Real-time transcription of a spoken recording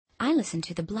I listen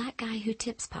to the Black Guy Who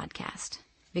Tips podcast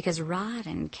because Rod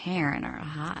and Karen are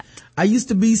hot. I used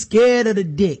to be scared of the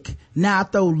dick. Now I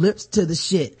throw lips to the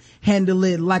shit. Handle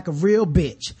it like a real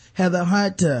bitch. Heather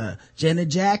Hunter, Jenna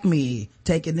Jack me,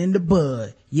 take it in the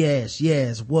bud.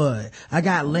 Yes, what? I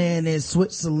got land in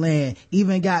Switzerland,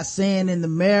 even got sand in the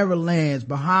Marylands,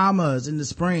 Bahamas, in the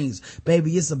Springs.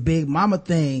 Baby, it's a big mama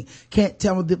thing. Can't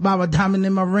tell me about my diamond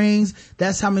in my rings.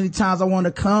 That's how many times I want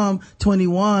to come.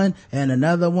 21, and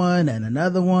another one, and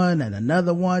another one, and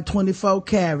another one. 24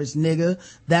 carats, nigga.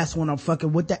 That's when I'm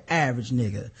fucking with the average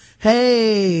nigga.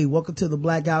 Hey, welcome to the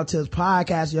Blackout Tips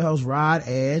podcast. Your host, Rod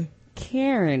and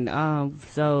Karen.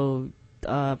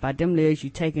 By them lyrics,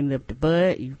 you taking up the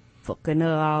butt, you fucking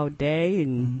her all day,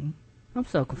 and I'm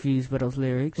so confused by those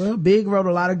lyrics. Well, Big wrote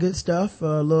a lot of good stuff,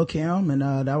 Lil Kim, and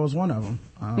that was one of them.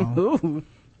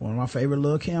 One of my favorite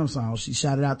Lil Kim songs. She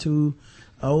shouted out to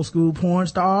old school porn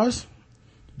stars,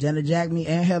 Janet Jackson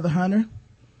and Heather Hunter.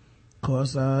 Of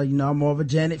course, I'm more of a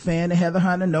Janet fan than Heather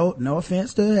Hunter. No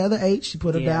offense to Heather H. She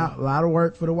put about a lot of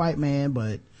work for the white man,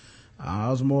 but I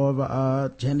was more of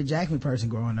a Janet Jackson person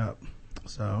growing up.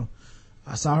 So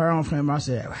I saw her on film. I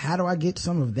said, how do I get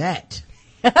some of that?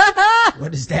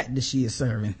 What is that she is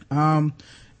serving?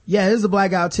 This is the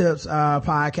Blackout Tips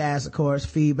podcast, of course,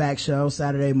 feedback show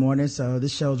Saturday morning. So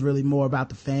this show is really more about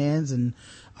the fans and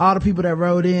all the people that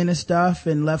wrote in and stuff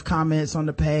and left comments on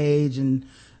the page and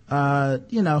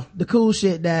the cool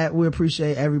shit that we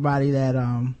appreciate everybody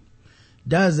that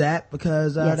does that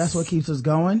because that's what keeps us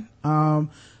going.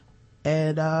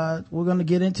 And we're gonna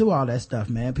get into all that stuff,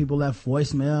 man. People left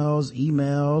voicemails,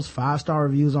 emails, 5-star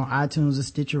reviews on iTunes and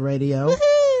Stitcher Radio.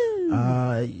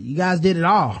 You guys did it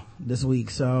all this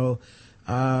week. So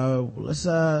let's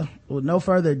with no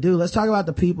further ado, let's talk about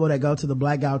the people that go to the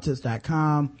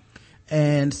blackouttips.com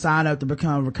and sign up to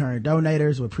become recurring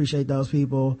donators. We appreciate those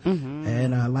people.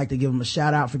 And I'd like to give them a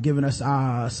shout out for giving us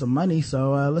some money.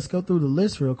 So let's go through the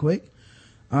list real quick.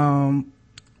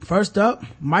 First up,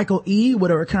 Michael E. with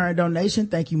a recurring donation.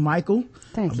 Thank you, Michael.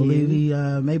 Thank you. I believe he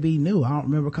maybe new. I don't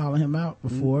remember calling him out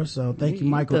before. So thank you,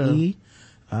 Michael E.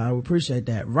 We appreciate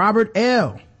that. Robert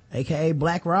L., aka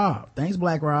Black Rob. Thanks,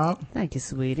 Black Rob. Thank you,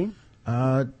 sweetie.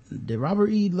 Did Robert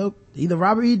E. either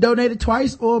Robert E. donated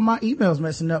twice or my email's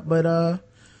messing up, but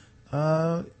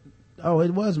it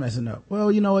was messing up.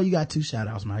 Well, you know what? You got 2 shout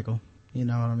outs, Michael. You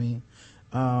know what I mean?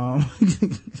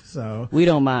 So we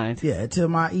don't mind. Yeah, until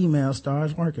my email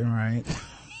starts working right.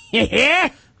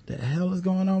 Yeah. The hell is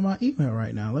going on my email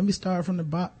right now? Let me start from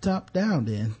the top down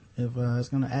then. If it's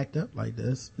gonna act up like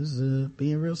this is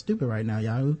being real stupid right now,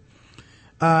 Yahoo.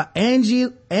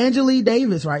 Angeli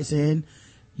Davis writes in,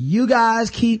 you guys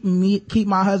keep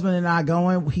my husband and I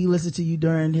going. He listens to you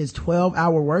during his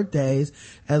 12-hour work days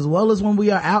as well as when we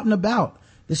are out and about.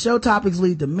 The show topics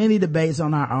lead to many debates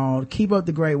on our own. Keep up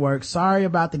the great work. Sorry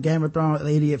about the Game of Thrones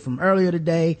idiot from earlier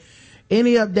today.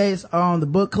 Any updates on the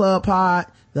book club pod?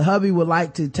 The hubby would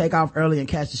like to take off early and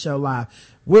catch the show live.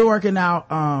 We're working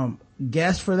out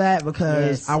guests for that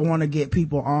because I want to get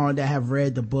people on that have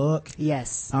read the book.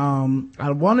 Yes.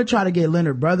 I want to try to get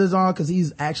Leonard Brothers on because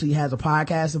he's actually has a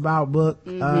podcast about book,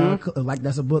 like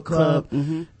that's a book club.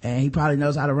 And he probably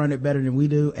knows how to run it better than we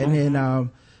do. And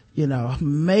then,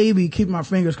 maybe keep my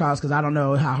fingers crossed because I don't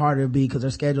know how hard it'll be because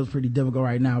their schedule's pretty difficult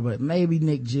right now, but maybe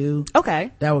Nick Jew. Okay.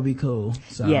 That would be cool.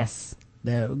 So yes.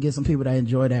 That get some people that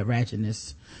enjoy that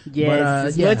ratchetness. Yes. But,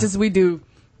 as much as we do.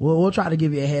 We'll try to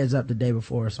give you a heads up the day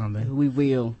before or something. We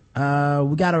will.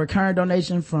 We got a recurring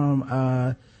donation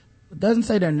from, it doesn't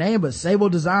say their name, but Sable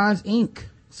Designs Inc.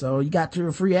 So you got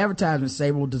your free advertisement,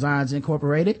 Sable Designs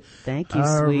Incorporated. Thank you,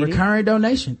 sweetie. Recurring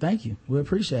donation. Thank you. We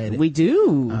appreciate it. We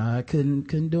do.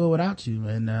 Couldn't do it without you.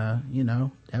 And,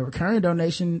 that recurring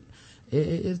donation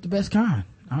is the best kind,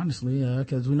 honestly,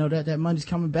 cause we know that money's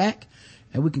coming back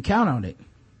and we can count on it.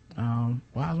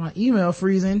 Why is my email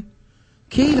freezing?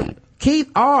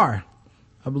 Keith R.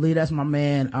 I believe that's my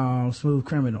man, Smooth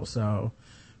Criminal. So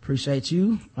appreciate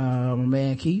you, my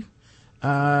man Keith.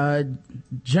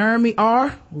 Jeremy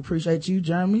R. We appreciate you,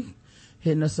 Jeremy,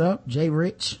 hitting us up. Jay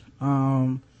Rich.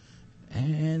 And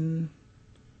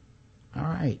all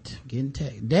right, getting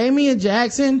tech. Damian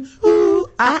Jackson. Ooh,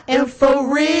 I am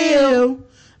for real.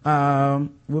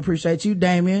 We appreciate you,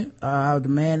 Damian. The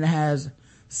man that has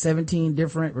 17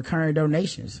 different recurring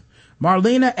donations.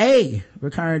 Marlena A,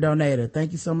 recurring donator.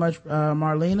 Thank you so much,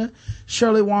 Marlena.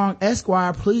 Shirley Wong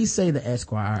Esquire, please say the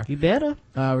Esquire. You better.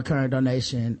 Recurring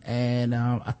donation. And,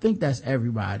 I think that's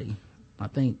everybody.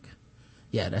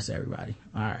 That's everybody.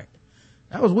 All right.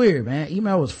 That was weird, man.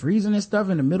 Email was freezing and stuff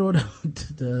in the middle of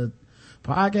the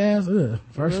podcast. Ugh.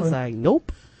 First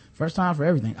First time for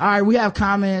everything. All right, we have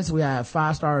comments, we have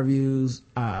 5-star reviews,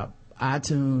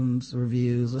 iTunes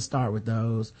reviews. Let's start with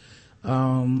those.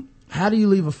 How do you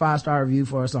leave a 5-star review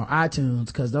for us on iTunes?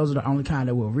 Because those are the only kind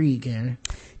that we'll read, Karen.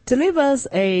 To leave us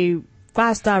a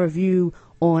 5-star review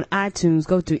on iTunes,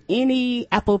 go to any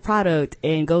Apple product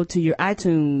and go to your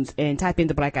iTunes and type in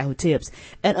the Black Guy Who Tips.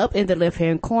 And up in the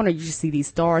left-hand corner, you see these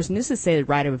stars, and this is said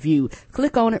write a review.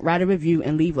 Click on it, write a review,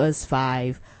 and leave us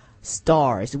 5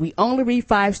 stars. We only read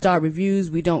 5-star reviews.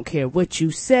 We don't care what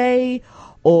you say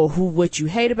or what you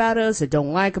hate about us or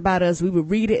don't like about us. We will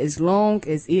read it as long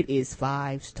as it is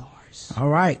 5 stars. All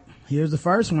right, here's the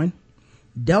first one.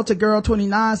 Delta Girl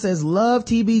 29 says, love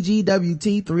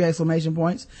TBGWT, 3 exclamation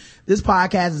points. This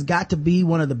podcast has got to be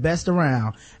one of the best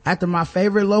around. After my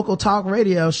favorite local talk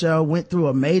radio show went through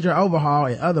a major overhaul,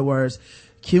 in other words,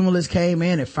 Cumulus came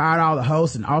in and fired all the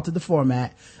hosts and altered the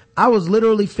format, I was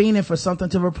literally fiending for something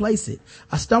to replace it.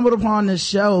 I stumbled upon this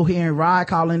show hearing Rod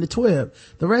call in the Twib.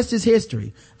 The rest is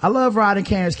history. I love Rod and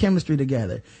Karen's chemistry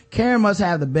together. Karen must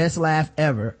have the best laugh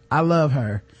ever. I love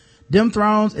her. Dem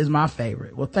Thrones is my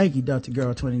favorite. Well, thank you, Delta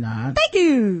Girl 29. Thank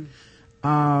you.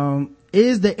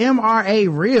 Is the MRA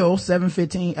real?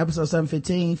 715, episode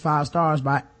 715, 5 stars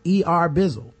by E.R.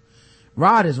 Bizzle.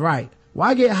 Rod is right.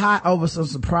 Why get hot over some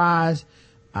surprise?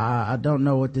 I don't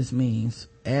know what this means.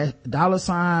 $,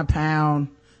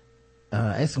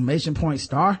 exclamation point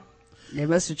star. They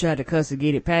must have tried to cuss to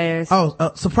get it passed.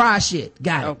 Oh, surprise shit.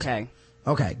 Got it.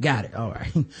 Okay, got it. All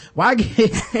right. Why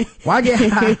get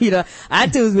hot? You know,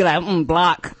 iTunes be like,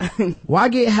 block. Why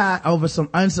get hot over some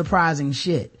unsurprising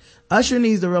shit? Usher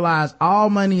needs to realize all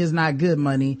money is not good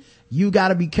money. You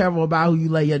gotta be careful about who you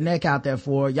lay your neck out there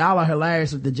for. Y'all are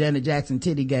hilarious with the Janet Jackson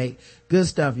Tittygate. Good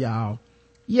stuff, y'all.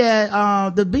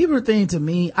 Yeah, the Bieber thing to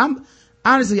me, I'm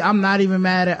not even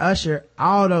mad at Usher.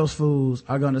 All those fools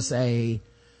are gonna say,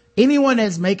 anyone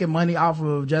that's making money off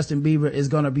of Justin Bieber is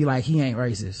gonna be like, he ain't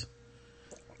racist.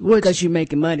 Because you're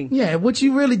making money. Yeah, which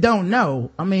you really don't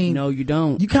know. I mean, no, you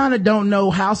don't. You kind of don't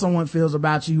know how someone feels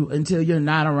about you until you're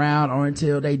not around or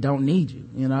until they don't need you,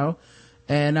 you know?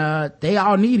 And, they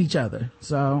all need each other.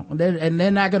 So, they're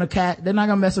not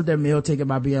gonna mess up their meal ticket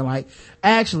by being like,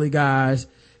 actually guys,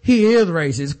 he is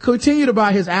racist. Continue to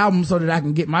buy his album so that I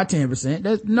can get my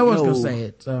 10%. No one's gonna say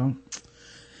it, so.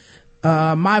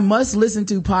 My must listen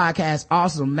to podcast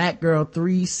awesome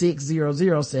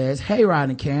MacGirl3600 says, hey Rod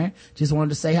and Karen, just wanted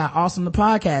to say how awesome the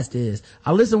podcast is.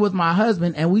 I listen with my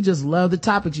husband and we just love the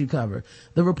topics you cover.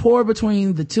 The rapport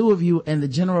between the two of you and the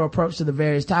general approach to the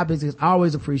various topics is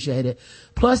always appreciated.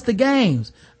 Plus the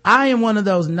games. I am one of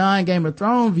those non-Game of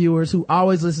Thrones viewers who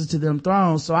always listens to them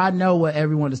Thrones, so I know what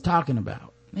everyone is talking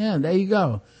about. Yeah, there you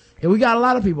go. And we got a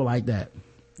lot of people like that.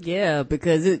 Yeah,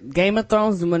 because Game of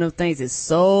Thrones is one of those things that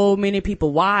so many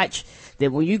people watch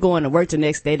that when you go into work the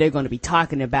next day, they're going to be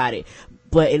talking about it.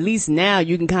 But at least now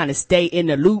you can kind of stay in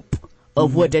the loop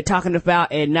of what they're talking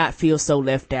about and not feel so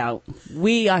left out.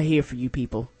 We are here for you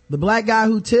people. The Black Guy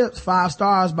Who Tips, 5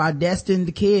 stars by Destin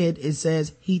the Kid. It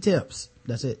says he tips.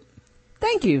 That's it.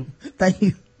 Thank you. Thank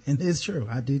you. And it's true.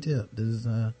 I do tip. This is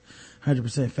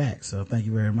 100% fact. So thank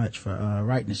you very much for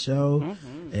writing the show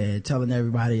and telling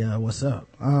everybody what's up.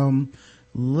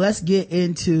 Let's get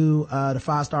into the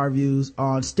 5-star reviews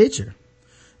on Stitcher.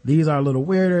 These are a little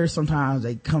weirder. Sometimes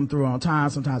they come through on time,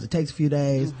 sometimes it takes a few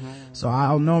days. So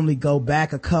I'll normally go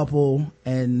back a couple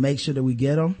and make sure that we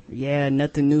get them. Yeah,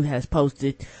 nothing new has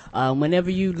posted. Whenever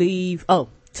you leave to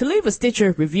leave a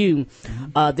Stitcher review,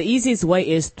 the easiest way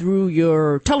is through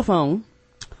your telephone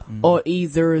or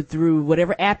either through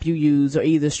whatever app you use, or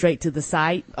either straight to the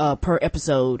site per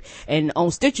episode. And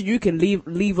on Stitcher, you can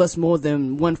leave us more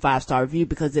than one 5-star review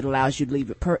because it allows you to leave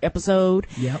it per episode.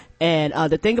 Yep. And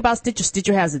the thing about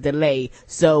Stitcher has a delay,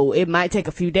 so it might take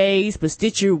a few days, but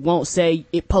Stitcher won't say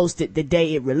it posted the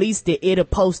day it released it. It'll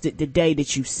post it the day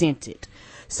that you sent it.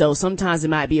 So sometimes it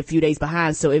might be a few days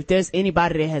behind. So if there's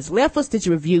anybody that has left a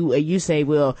Stitcher review and you say,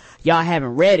 well, y'all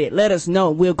haven't read it, let us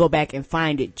know. We'll go back and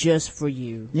find it just for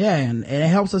you. Yeah, and it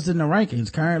helps us in the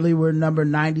rankings. Currently, we're number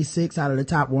 96 out of the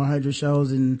top 100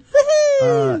 shows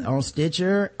on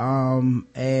Stitcher.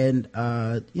 In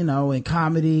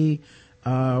comedy,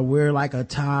 we're like a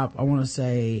top, I want to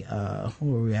say, where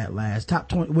were we at last? Top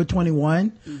 20, we're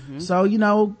 21. So,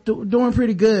 doing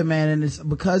pretty good, man. And it's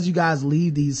because you guys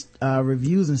leave these,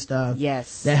 reviews and stuff.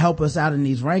 Yes. That help us out in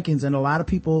these rankings. And a lot of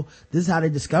people, this is how they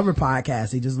discover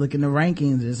podcasts. They just look in the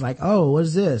rankings. It's like, oh, what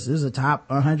is this? This is a top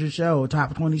 100 show,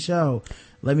 top 20 show.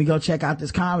 Let me go check out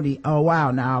this comedy. Oh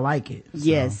wow, now I like it. So.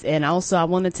 Yes, and also I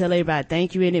want to tell everybody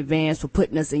thank you in advance for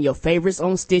putting us in your favorites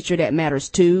on Stitcher. That matters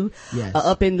too. Yes.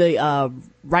 Up in the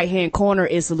right hand corner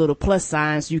is a little plus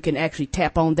sign, so you can actually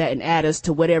tap on that and add us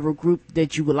to whatever group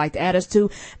that you would like to add us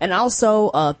to. And also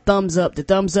thumbs up. The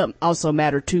thumbs up also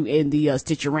matter too in the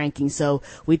Stitcher ranking. So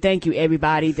we thank you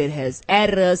everybody that has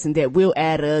added us and that will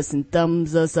add us and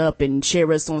thumbs us up and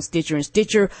share us on Stitcher. And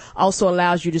Stitcher also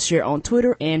allows you to share on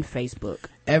Twitter and Facebook.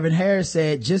 Evan Harris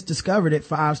said, just discovered it,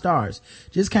 5 stars.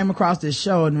 Just came across this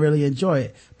show and really enjoy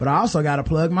it. But I also got to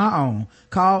plug my own,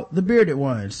 called The Bearded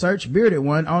One. Search Bearded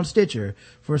One on Stitcher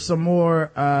for some more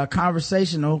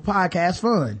conversational podcast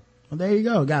fun. Well, there you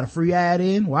go. Got a free ad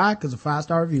in. Why? Because a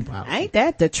 5-star review policy. Ain't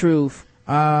that the truth?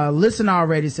 Listen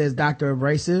already, says Dr.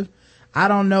 Abrasive. I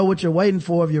don't know what you're waiting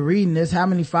for if you're reading this. How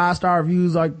many 5-star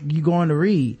reviews are you going to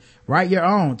read? Write your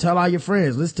own. Tell all your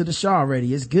friends. Listen to the show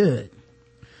already. It's good.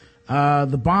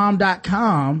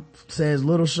 Thebomb.com says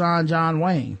Little Sean John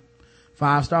Wayne,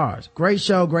 5 stars. Great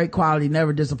show, great quality,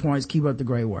 never disappoints. Keep up the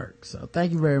great work. So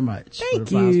thank you very much. Thank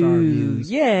for the 5-star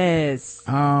reviews. Yes.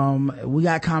 We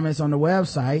got comments on the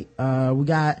website. We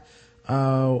got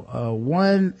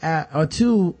one or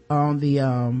two on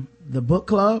the book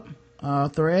club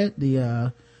thread,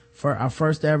 for our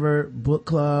first ever book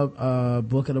club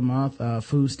book of the month,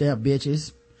 Food Stamp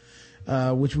Bitches,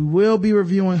 which we will be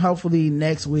reviewing hopefully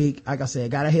next week. Like I said,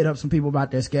 gotta hit up some people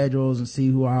about their schedules and see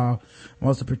who all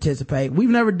wants to participate. We've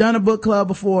never done a book club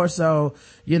before, so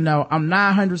I'm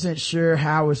not 100% sure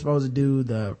how we're supposed to do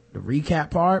the recap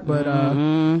part, but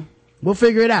we'll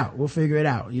figure it out.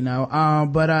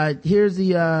 But here's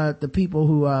the people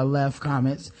who left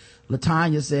comments.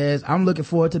 Latanya says, I'm looking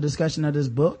forward to the discussion of this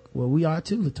book. Well, we are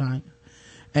too, Latanya.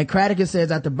 And Kratica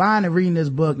says, after buying and reading this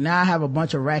book, now I have a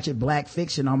bunch of ratchet black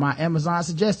fiction on my Amazon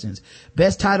suggestions.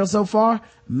 Best title so far,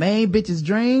 Main Bitch's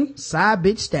Dream, Side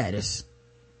Bitch Status.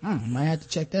 Might have to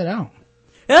check that out.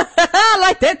 I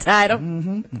like that title.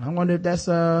 I wonder if that's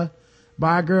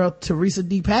by a girl, Teresa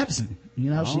D. Patterson.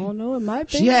 I don't know, it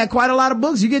might be. She had quite a lot of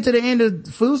books. You get to the end of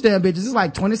Food Stamp Bitches, it's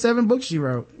like 27 books she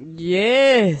wrote.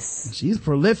 Yes. She's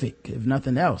prolific, if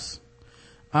nothing else.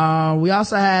 We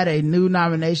also had a new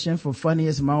nomination for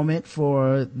funniest moment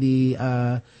for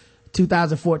the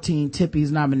 2014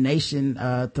 Tippy's nomination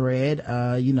thread.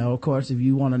 Of course, if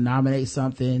you want to nominate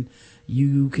something,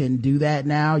 you can do that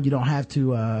now. You don't have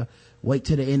to wait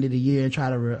till the end of the year and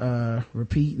try to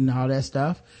repeat and all that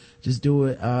stuff. Just do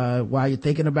it while you're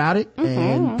thinking about it,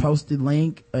 and post the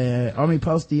link,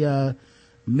 post the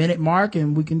minute mark,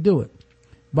 and we can do it.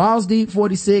 Balls Deep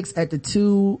 46 at the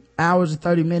 2 hours and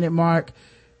 30 minute mark.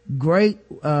 Great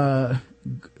went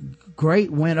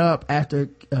up after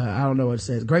I don't know what it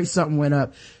says. Great something went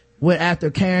up after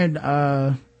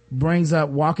Karen brings up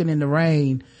walking in the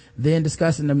rain, then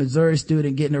discussing the Missouri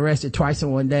student getting arrested twice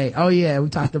in one day. Oh yeah, we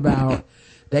talked about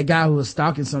that guy who was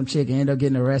stalking some chick and ended up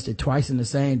getting arrested twice in the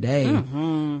same day.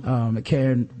 And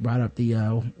Karen brought up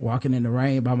the walking in the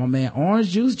rain by my man Orange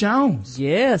Juice Jones.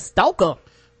 Yeah, stalker.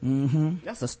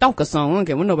 That's a stalker song. I don't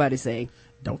care what nobody say.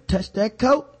 Don't touch that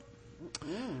coat.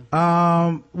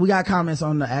 We got comments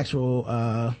on the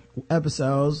actual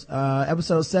episodes.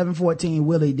 Episode 714,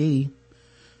 Willie D,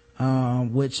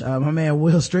 which my man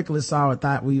Will Strickland saw and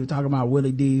thought we were talking about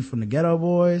Willie D from the Ghetto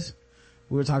Boys.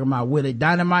 We were talking about Willie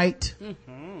Dynamite.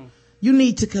 You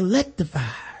need to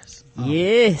collectivize.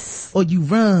 Yes. Or you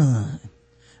run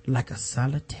like a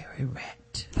solitary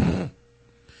rat.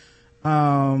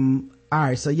 All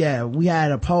right, so yeah, we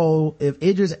had a poll if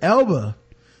Idris Elba,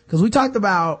 because we talked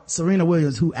about Serena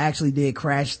Williams, who actually did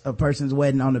crash a person's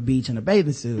wedding on the beach in a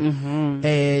bathing suit, and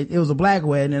it was a black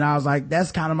wedding, and I was like,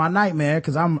 that's kind of my nightmare,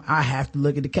 because I have to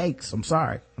look at the cakes. I'm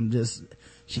sorry,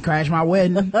 she crashed my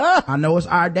wedding. I know it's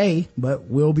our day, but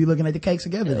we'll be looking at the cakes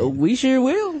together then. We sure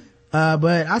will.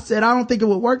 But I said I don't think it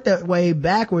would work that way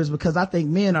backwards, because I think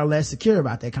men are less secure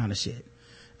about that kind of shit.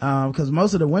 Because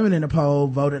most of the women in the poll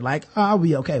voted like, I'll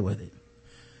be okay with it.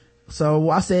 So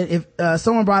I said, if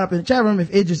someone brought up in the chat room,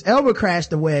 if Idris Elba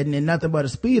crashed the wedding in nothing but a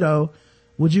Speedo,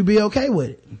 would you be okay with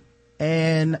it?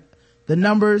 And the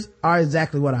numbers are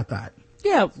exactly what I thought.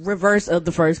 Yeah, reverse of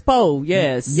the first poll.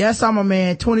 Yes. Yes, I'm a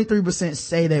man. 23%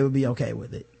 say they would be okay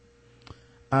with it.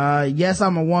 Yes,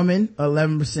 I'm a woman.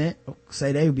 11%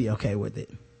 say they would be okay with it.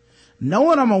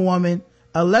 Knowing I'm a woman,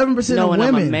 11% of women.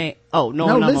 I'm a man. Oh, no,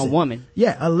 I'm a woman.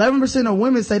 Yeah, 11% of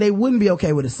women say they wouldn't be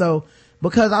okay with it. So,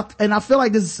 because I feel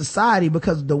like this is society,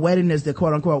 because the wedding is the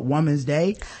quote unquote woman's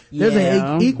day. There's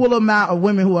an equal amount of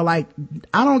women who are like,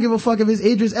 I don't give a fuck if it's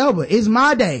Idris Elba. It's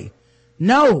my day.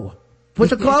 No.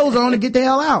 Put your clothes on and get the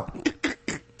hell out.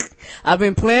 I've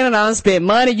been planning on spending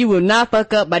money. You will not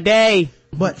fuck up my day.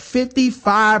 But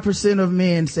 55% of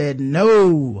men said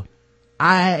no.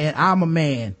 I'm a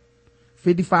man.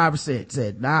 55%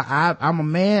 said, nah, I'm a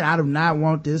man. I do not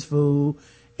want this food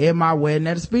in my wedding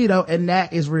at a Speedo. And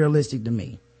that is realistic to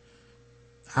me.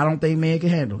 I don't think men can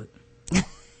handle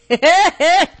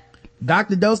it.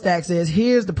 Dr. Dostak says,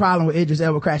 here's the problem with Idris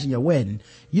Elba crashing your wedding.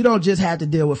 You don't just have to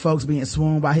deal with folks being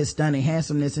swooned by his stunning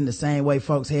handsomeness in the same way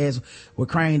folks' heads were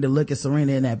craned to look at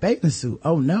Serena in that bathing suit.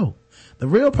 Oh no. The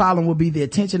real problem will be the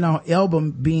attention on Elba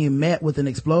being met with an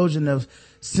explosion of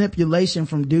simpulation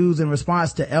from dudes in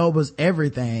response to Elba's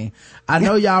everything. I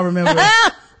know y'all remember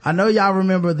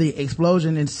the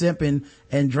explosion in simping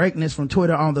and Drakeness from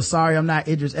Twitter on the sorry I'm not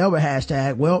Idris Elba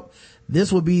hashtag. Well,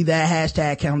 this will be that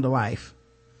hashtag come to life.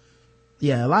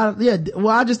 Yeah, well,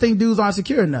 I just think dudes aren't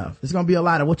secure enough. It's gonna be a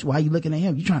lot of why you looking at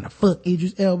him? You trying to fuck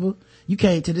Idris Elba? You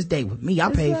came to this date with me.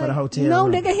 I paid for the hotel no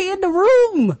room. Nigga, he in the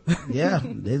room. Yeah,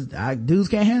 dudes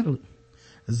can't handle it.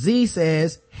 Z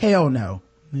says, hell no.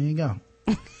 There you go.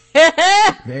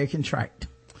 Very contrite.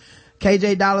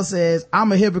 KJ Dollar says,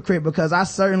 I'm a hypocrite because I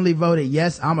certainly voted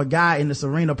yes, I'm a guy in the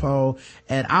Serena poll,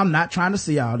 and I'm not trying to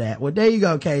see all that. Well, there you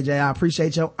go, KJ. I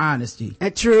appreciate your honesty.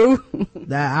 True.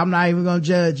 That I'm not even gonna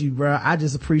judge you, bro. I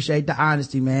just appreciate the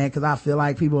honesty, man, because I feel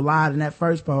like people lied in that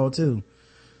first poll too.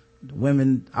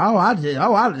 Women,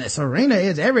 Serena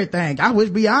is everything. I wish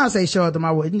Beyonce showed up to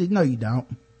my wedding. No, you don't.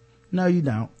 No, you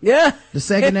don't. Yeah. The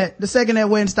second that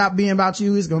wedding stopped being about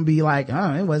you, it's gonna be like,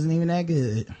 oh, it wasn't even that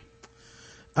good.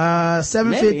 7:15.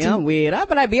 Maybe I'm weird. I'd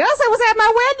be like, Beyonce was at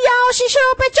my wedding, y'all. She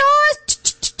showed up at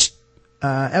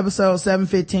yours. Episode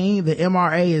 715. The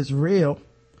MRA is real.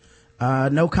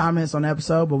 No comments on the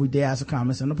episode, but we did have some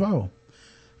comments on the poll.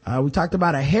 We talked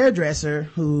about a hairdresser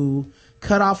who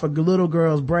cut off a little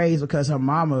girl's braids because her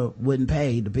mama wouldn't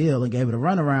pay the bill and gave it a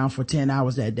runaround for 10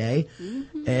 hours that day.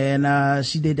 Mm-hmm. And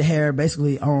she did the hair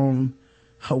basically on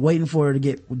her waiting for her to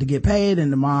get paid,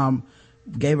 and the mom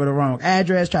gave her the wrong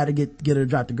address, tried to get her to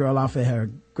drop the girl off at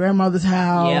her grandmother's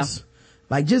house. Yeah.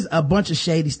 Like just a bunch of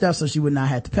shady stuff so she would not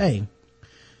have to pay.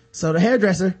 So the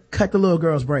hairdresser cut the little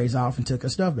girl's braids off and took her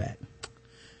stuff back.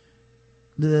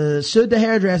 Should the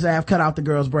hairdresser have cut off the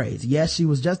girl's braids? Yes, she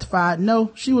was justified.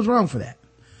 No, she was wrong for that.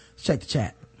 Let's check the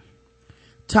chat.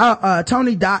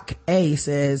 Tony Doc A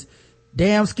says,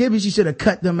 damn Skippy, she should have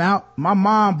cut them out. My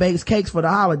mom bakes cakes for the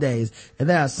holidays, and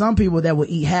there are some people that will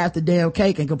eat half the damn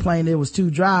cake and complain it was too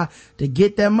dry to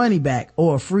get their money back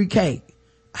or a free cake.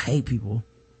 I hate people.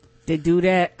 They do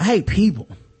that. I hate people.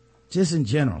 Just in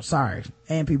general. Sorry.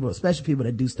 And people, especially people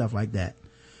that do stuff like that.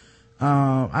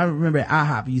 I remember at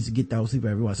IHOP used to get those people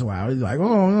every once in a while. He's like,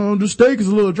 oh, the steak is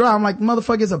a little dry. I'm like,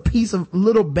 motherfucker, it's a piece of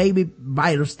little baby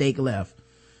bite of steak left.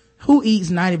 Who eats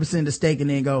 90% of the steak and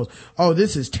then goes, oh,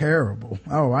 this is terrible.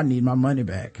 Oh, I need my money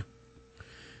back.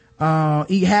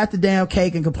 Eat half the damn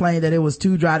cake and complain that it was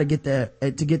too dry to get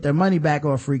their money back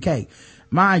or a free cake.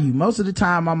 Mind you, most of the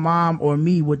time my mom or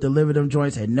me would deliver them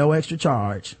joints at no extra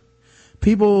charge.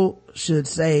 People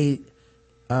say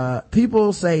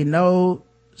no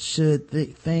should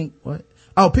think what?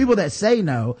 Oh, people that say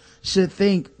no should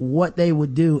think what they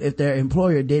would do if their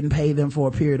employer didn't pay them for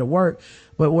a period of work,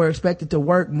 but were expected to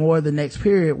work more the next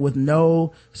period with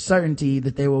no certainty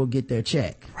that they will get their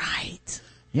check. Right.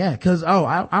 Yeah, cause,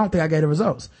 I don't think I gave the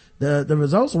results. The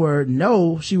results were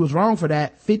no, she was wrong for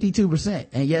that, 52%.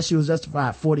 And yes, she was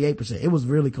justified, 48%. It was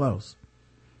really close.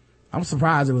 I'm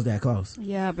surprised it was that close.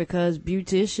 Yeah, because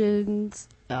beauticians,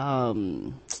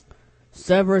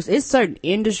 servers, it's certain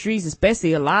industries,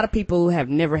 especially a lot of people who have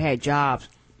never had jobs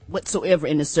whatsoever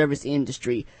in the service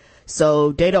industry.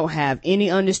 So they don't have any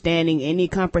understanding, any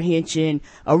comprehension,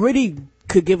 or really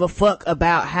could give a fuck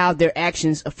about how their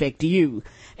actions affect you.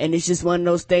 And it's just one of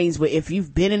those things where if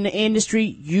you've been in the industry,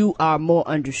 you are more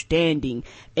understanding.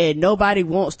 And nobody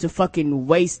wants to fucking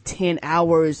waste 10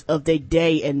 hours of their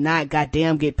day and not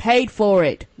goddamn get paid for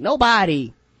it.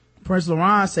 Nobody. Prince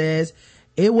Laurent says,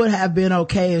 it would have been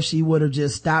okay if she would have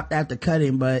just stopped after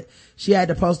cutting, but she had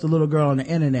to post a little girl on the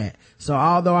internet. So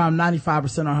although I'm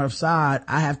 95% on her side,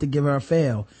 I have to give her a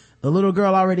fail. The little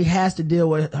girl already has to deal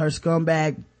with her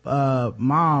scumbag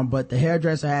mom, but the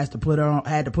hairdresser had to put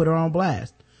her on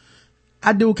blast.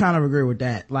 I do kind of agree with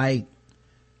that. Like,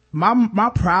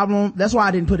 my problem, that's why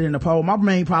I didn't put it in the poll. My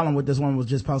main problem with this one was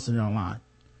just posting it online.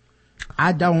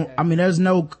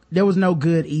 There was no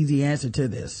good, easy answer to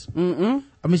this. Mm-mm.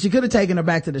 I mean, she could have taken her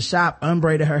back to the shop,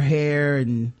 unbraided her hair,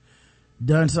 and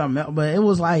done something else, but it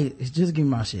was like, just give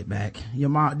me my shit back.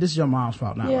 This is your mom's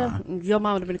fault, not mine. Your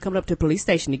mom would have been coming up to the police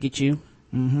station to get you.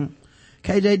 Mm-hmm.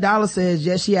 KJ Dollar says,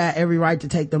 yes, she had every right to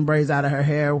take them braids out of her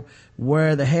hair.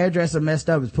 Where the hairdresser messed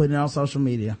up is putting it on social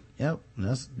media. Yep,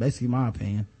 that's basically my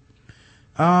opinion.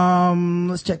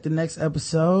 Let's check the next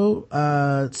episode.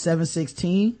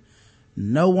 716.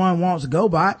 No One Wants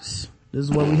GoBots. This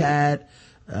is where we had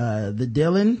the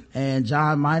Dylan and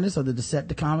John Minus of the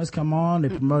Decepticons come on. They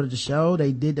promoted the show.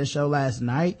 They did their show last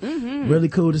night. Really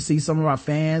cool to see some of our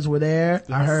fans were there. Yes.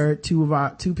 I heard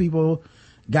two people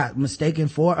got mistaken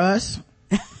for us.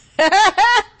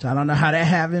 So I don't know how that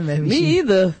happened. Maybe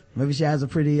either. Maybe she has a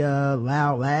pretty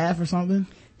loud laugh or something.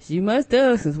 She must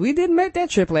have, since we didn't make that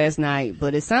trip last night.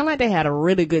 But it sounded like they had a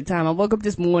really good time. I woke up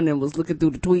this morning and was looking through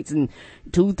the tweets, and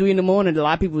 2, 3 in the morning, a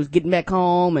lot of people was getting back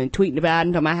home and tweeting about it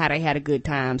and talking about how they had a good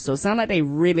time. So it sounded like they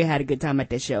really had a good time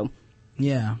at that show.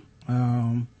 Yeah.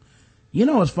 You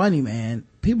know what's funny, man?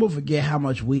 People forget how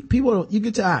much you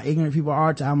can tell how ignorant people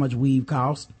are to how much weave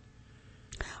costs.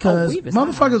 Cause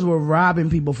motherfuckers were robbing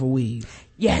people for weave.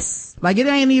 Yes. Like, it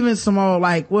ain't even some old,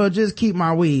 like, well, just keep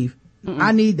my weave.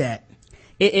 I need that.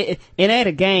 It ain't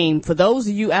a game. For those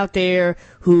of you out there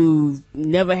who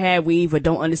never had weave or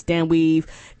don't understand weave,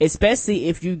 especially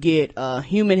if you get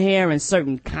human hair and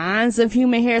certain kinds of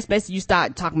human hair, especially you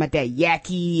start talking about that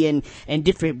yaki and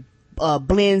different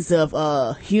blends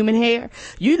of human hair,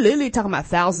 you literally talking about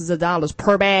thousands of dollars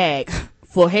per bag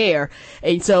for hair.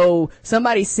 And so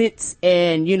somebody sits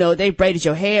and, they braided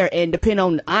your hair, and depending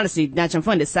on, honestly, not your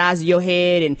fun, the size of your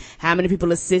head and how many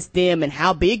people assist them and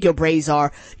how big your braids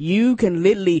are, you can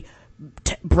literally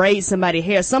braid somebody's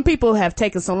hair. Some people have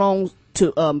taken so long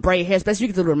to braid hair, especially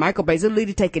you can do the micro braids. It's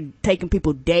literally taking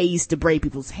people days to braid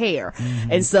people's hair.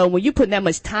 And so when you put that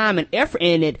much time and effort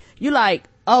in it, you're like,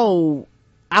 oh,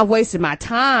 I wasted my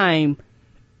time.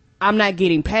 I'm not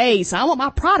getting paid, so I want my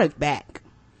product back.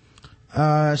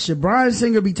 Should Bryan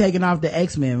Singer be taken off the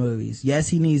X-Men movies? Yes,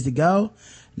 he needs to go.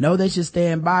 No, they should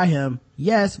stand by him.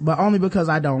 Yes, but only because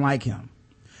I don't like him.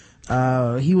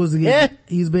 There was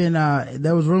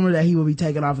rumor that he will be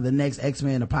taken off of the next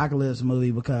X-Men Apocalypse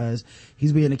movie because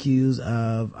he's being accused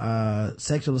of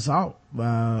sexual assault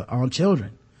on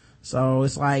children. So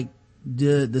it's like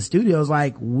the studio's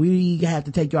like, we have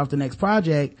to take you off the next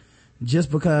project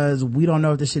just because we don't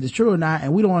know if this shit is true or not,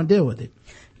 and we don't want to deal with it.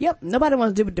 Yep, nobody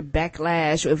wants to deal with the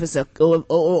backlash, or if it's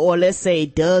or let's say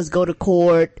it does go to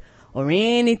court or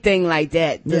anything like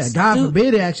that. God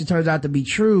forbid it actually turns out to be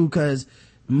true, because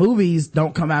movies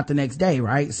don't come out the next day,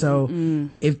 right? So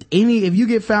if you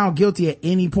get found guilty at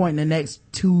any point in the next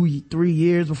 2-3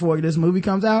 years before this movie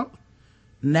comes out,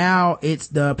 now it's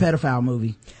the pedophile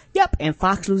movie. Yep, and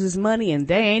Fox loses money, and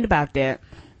they ain't about that.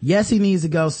 Yes, he needs to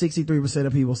go. 63%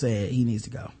 of people said he needs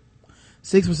to go.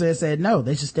 6% said no,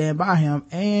 they should stand by him,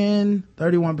 and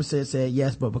 31% said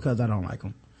yes, but because I don't like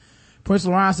him. Prince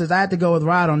Laurent says, I had to go with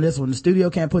Rod on this one. The studio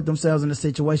can't put themselves in a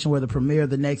situation where the premiere of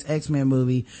the next X-Men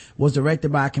movie was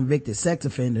directed by a convicted sex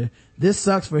offender. This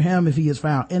sucks for him if he is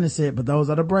found innocent, but those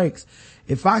are the breaks.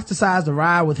 If Fox decides to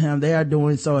ride with him, they are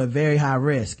doing so at very high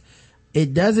risk.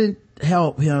 It doesn't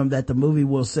help him that the movie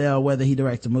will sell whether he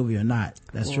directs the movie or not.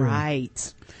 That's true.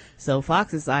 Right. So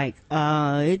Fox is like,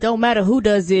 it don't matter who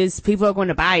does this, people are going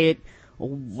to buy it.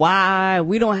 Why?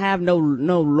 We don't have no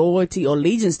loyalty or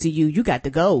allegiance to you. You got to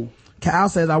go. Kyle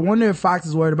says, I wonder if Fox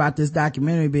is worried about this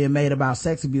documentary being made about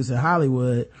sex abuse in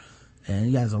Hollywood. And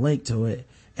he has a link to it.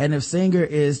 And if Singer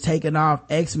is taken off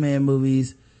X-Men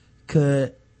movies, he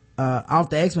could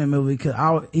always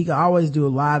do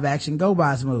live action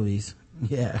GoBots movies.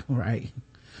 Yeah, right.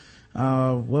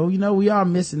 Well, we are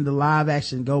missing the live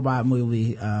action GoBot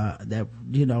movie,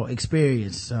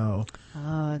 experience. So,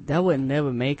 that would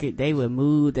never make it. They would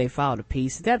move, they fall to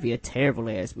pieces. That'd be a terrible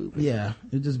ass movie. Yeah.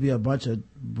 It'd just be a bunch of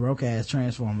broke ass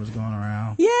Transformers going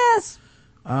around. Yes.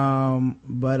 So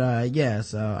I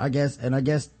guess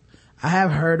I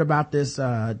have heard about this,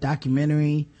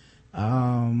 documentary.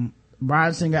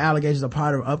 Bryan Singer allegations are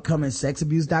part of an upcoming sex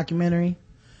abuse documentary.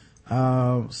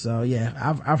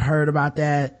 I've heard about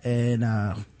that, and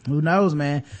who knows,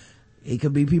 man. It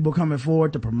could be people coming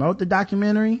forward to promote the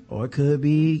documentary, or it could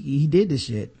be he did this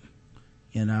shit,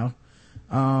 but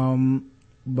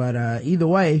either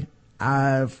way,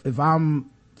 if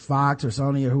I'm Fox or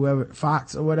Sony or whoever,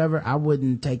 Fox or whatever, I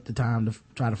wouldn't take the time to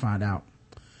try to find out.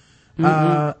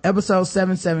 Episode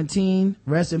 717,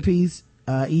 rest in peace,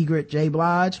 Egret J.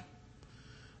 Blige.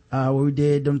 Where we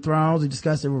did them Thrones. We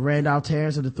discussed it with Randolph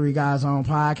Terrence of the Three Guys On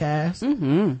podcast.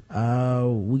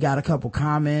 We got a couple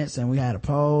comments and we had a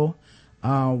poll.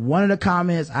 One of the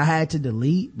comments I had to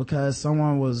delete because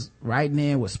someone was writing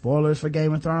in with spoilers for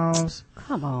Game of Thrones.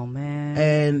 Come on, man.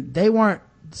 And they weren't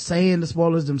saying the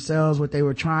spoilers themselves. What they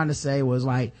were trying to say was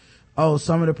like, oh,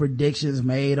 some of the predictions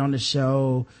made on the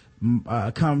show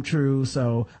come true,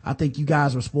 so I think you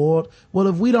guys were spoiled. Well,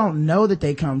 if we don't know that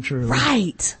they come true,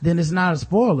 right, then it's not a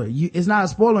spoiler. It's not a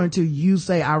spoiler until you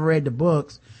say I read the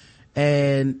books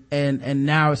and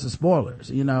now it's the spoilers,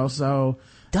 you know, so.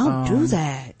 Don't do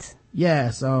that.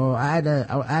 Yeah, so I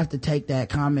have to take that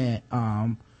comment,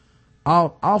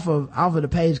 off of the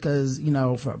page, cause, you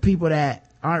know, for people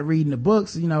that aren't reading the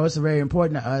books, you know, it's very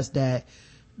important to us that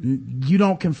you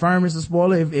don't confirm it's a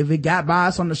spoiler. If it got by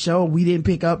us on the show, we didn't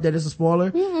pick up that it's a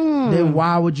spoiler, then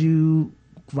why would you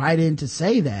write in to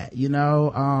say that, you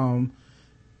know?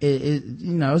 You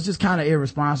know, it's just kind of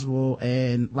irresponsible.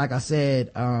 And like I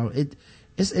said,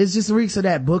 it's just reeks of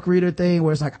that book reader thing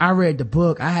where it's like, I read the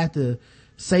book, I have to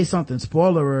say something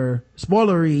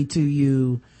spoilery to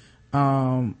you,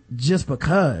 just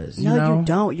because, you know? You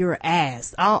don't. You're an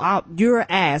ass. You're an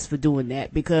ass for doing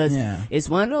that, because it's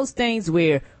one of those things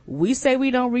where we say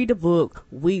we don't read the book,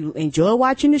 we enjoy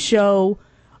watching the show.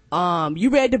 You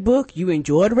read the book, you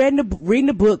enjoyed reading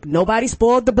the book, nobody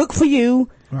spoiled the book for you.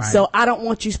 Right. So I don't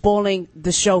want you spoiling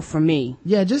the show for me.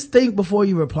 Yeah, just think before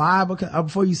you reply,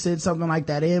 before you send something like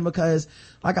that in, because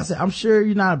like I said, I'm sure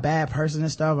you're not a bad person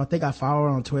and stuff. I think I follow her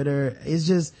on Twitter. It's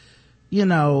just, you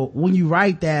know, when you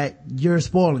write that, you're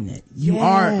spoiling it. You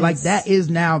are, like, that is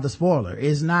now the spoiler.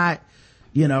 It's not,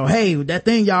 you know, hey, that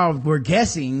thing y'all were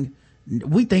guessing,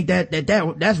 we think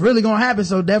that's really gonna happen,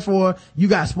 so therefore you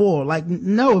got spoiled. Like,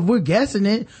 no, if we're guessing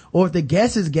it, or if the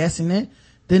guest is guessing it,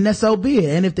 then that's so be it.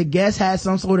 And if the guest has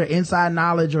some sort of inside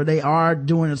knowledge, or they are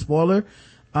doing a spoiler,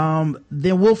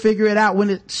 then we'll figure it out when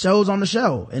it shows on the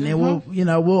show, and then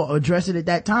we'll address it at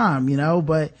that time, you know.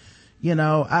 But, you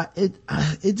know,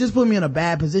 it just put me in a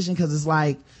bad position, because it's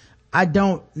like,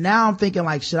 now I'm thinking,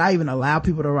 like, should I even allow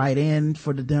people to write in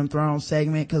for the Dem Thrones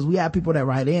segment? Cause we have people that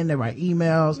write in, they write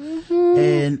emails,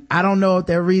 and I don't know if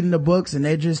they're reading the books, and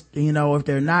they're just, you know, if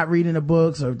they're not reading the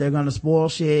books, or if they're gonna spoil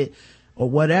shit or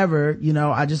whatever, you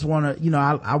know. I just want to, you know,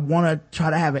 I want to try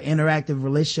to have an interactive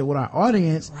relationship with our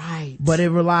audience. Right. But it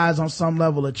relies on some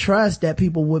level of trust that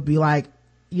people would be like,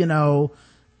 you know,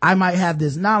 I might have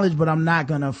this knowledge, but I'm not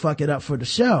gonna fuck it up for the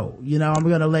show. You know, I'm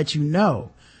gonna let you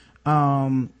know.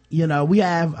 You know, we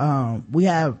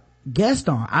have guests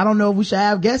on. I don't know if we should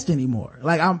have guests anymore.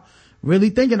 Like, I'm really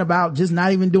thinking about just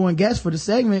not even doing guests for the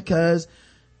segment, cause,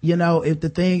 you know, if the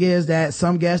thing is that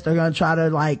some guests are gonna try to,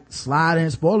 like, slide in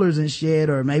spoilers and shit,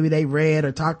 or maybe they read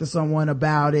or talked to someone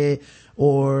about it,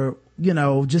 or, you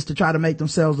know, just to try to make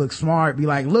themselves look smart, be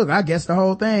like, look, I guessed the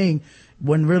whole thing,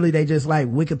 when really they just, like,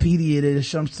 Wikipedia'd it or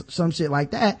some shit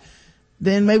like that,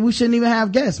 then maybe we shouldn't even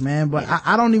have guests, man. But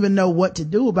I don't even know what to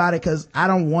do about it, cause I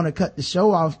don't want to cut the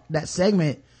show off, that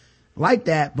segment, like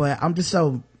that. But I'm just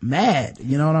so mad,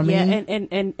 you know what I mean?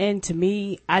 Yeah, and to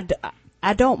me,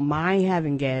 I don't mind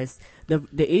having guests.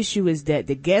 The issue is that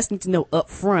the guests need to know up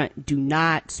front, do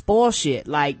not spoil shit.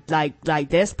 Like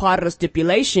that's part of the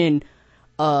stipulation,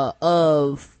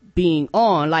 of being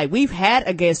on. Like, we've had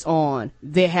a guest on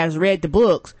that has read the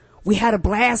books. We had a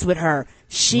blast with her.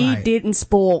 She didn't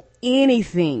spoil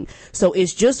anything. So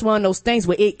it's just one of those things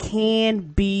where it can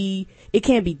be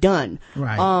done.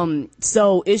 Right.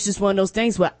 So it's just one of those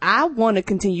things where I want to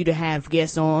continue to have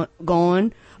guests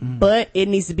going, but it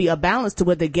needs to be a balance to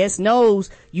where the guest knows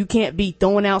you can't be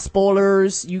throwing out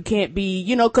spoilers. You can't be,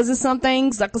 you know, cause there's some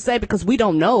things, like I say, because we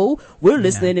don't know, we're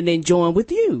listening and enjoying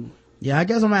with you. Yeah, I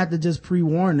guess I'm gonna have to just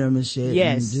pre-warn them and shit.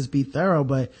 Yes. And just be thorough.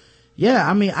 But yeah,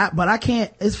 I mean, but I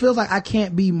can't, it feels like I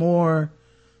can't be more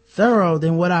thorough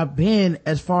than what I've been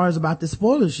as far as about the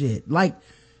spoiler shit. Like,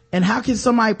 and how can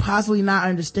somebody possibly not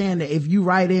understand that if you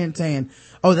write in saying,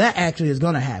 oh, that actually is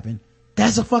gonna happen,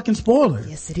 that's a fucking spoiler.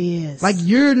 Yes, it is. Like,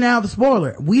 you're now the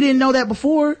spoiler. We didn't know that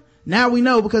before. Now we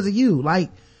know because of you. Like,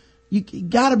 you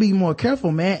gotta be more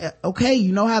careful, man. Okay,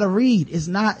 you know how to read. It's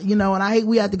not, you know, and I hate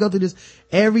we have to go through this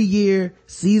every year,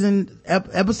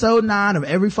 episode 9 of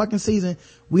every fucking season.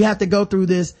 We have to go through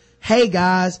this. Hey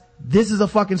guys, this is a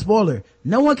fucking spoiler.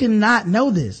 No one can not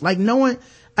know this. Like, no one,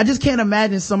 I just can't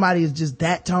imagine somebody is just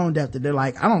that tone deaf that they're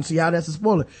like, I don't see how that's a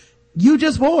spoiler. You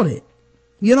just spoiled it.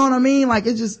 You know what I mean? Like,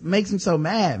 it just makes me so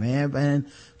mad, man.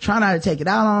 And try not to take it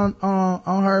out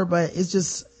on her, but it's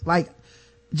just like,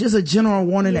 just a general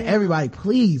warning to everybody.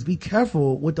 Please be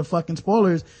careful with the fucking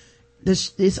spoilers.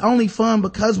 It's only fun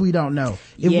because we don't know.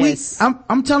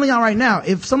 I'm telling y'all right now,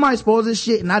 if somebody spoils this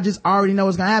shit and I just already know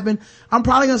what's gonna happen, I'm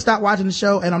probably gonna stop watching the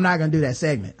show and I'm not gonna do that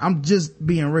segment. I'm just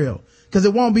being real. Cause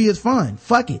it won't be as fun.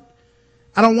 Fuck it.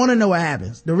 I don't want to know what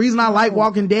happens. The reason I like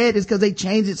Walking Dead is because they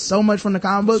changed it so much from the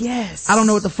comic books. Yes. I don't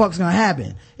know what the fuck's gonna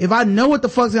happen. If I know what the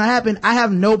fuck's gonna happen, I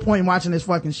have no point in watching this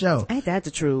fucking show. Ain't that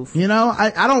the truth? You know,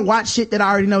 I don't watch shit that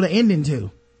I already know the ending to.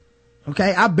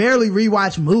 Okay? I barely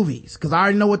rewatch movies because I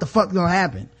already know what the fuck's gonna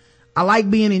happen. I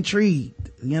like being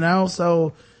intrigued, you know?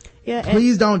 So, Yeah,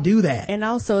 please don't do that. And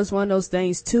also, it's one of those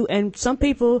things too. And some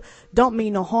people don't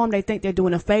mean no harm. They think they're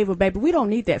doing a favor, baby. We don't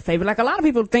need that favor. Like, a lot of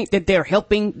people think that they're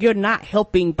helping. You're not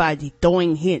helping by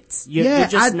throwing hints. You're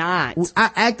just not. I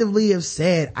actively have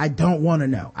said, I don't want to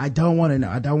know. I don't want to know.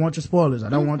 I don't want your spoilers. I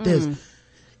don't want this.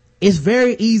 It's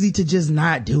very easy to just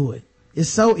not do it. It's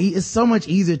so much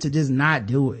easier to just not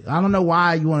do it. I don't know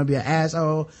why you want to be an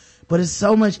asshole, but it's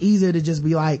so much easier to just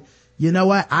be like, you know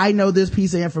what? I know this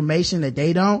piece of information that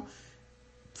they don't.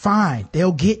 Fine.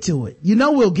 They'll get to it.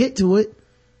 We'll get to it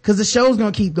because the show's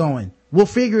going to keep going. We'll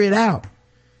figure it out.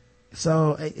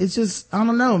 So it's just, I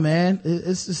don't know, man.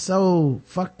 It's just so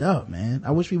fucked up, man.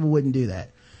 I wish people wouldn't do that.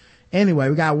 Anyway,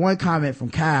 we got one comment from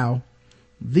Kyle.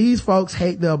 These folks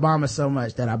hate the Obama so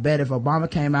much that I bet if Obama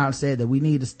came out and said that we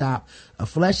need to stop a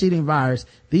flesh-eating virus,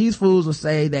 these fools will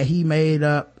say that he made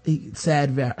up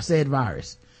said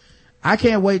virus. I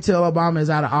can't wait till Obama is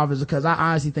out of office because I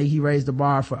honestly think he raised the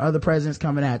bar for other presidents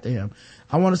coming after him.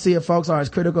 I want to see if folks are as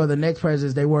critical of the next president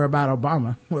as they were about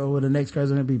Obama. Well, will the next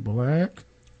president be black?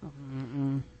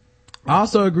 I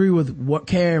also agree with what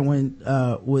Karen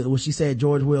when she said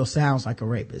George Will sounds like a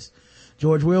rapist.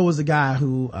 George Will was the guy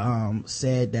who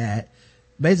said that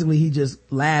basically he just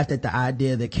laughed at the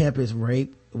idea that campus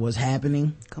rape was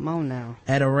happening. Come on now.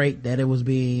 At a rate that it was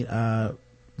being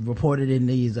reported in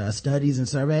these studies and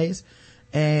surveys.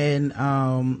 And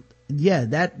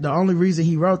that the only reason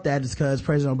he wrote that is because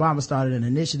President Obama started an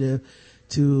initiative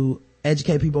to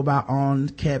educate people about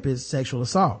on-campus sexual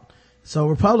assault. So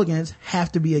Republicans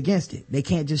have to be against it. They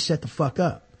can't just shut the fuck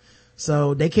up.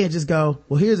 So they can't just go,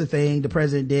 well, here's the thing the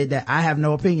president did that I have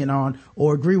no opinion on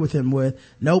or agree with him with.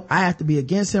 Nope, I have to be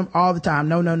against him all the time.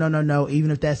 No,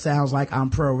 even if that sounds like I'm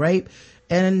pro-rape.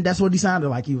 And that's what he sounded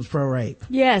like, he was pro-rape.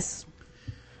 Yes.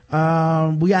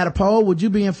 We got a poll. Would you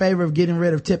be in favor of getting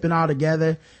rid of tipping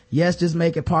altogether? Yes, just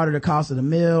make it part of the cost of the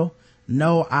meal.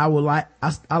 No, I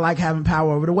like having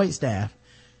power over the wait staff.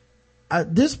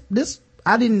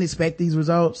 I didn't expect these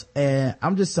results, and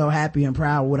I'm just so happy and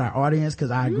proud with our audience because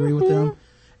I agree with them.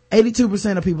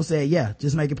 82% of people said, yeah,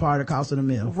 just make it part of the cost of the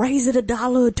meal. Raise it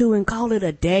 $1 or $2 and call it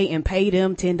a day and pay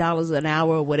them $10 an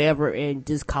hour or whatever and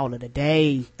just call it a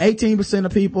day. 18%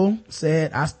 of people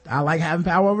said, I like having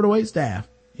power over the wait staff,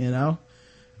 and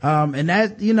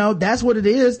that, that's what it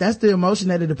is. That's the emotion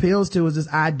that it appeals to, is this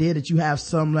idea that you have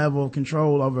some level of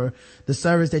control over the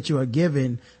service that you are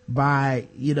given by,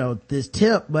 this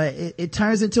tip, but it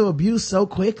turns into abuse so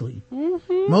quickly.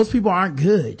 Most people aren't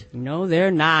good. No, they're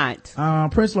not.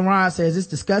 Prince Laurent says it's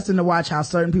disgusting to watch how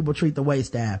certain people treat the wait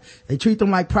staff. They treat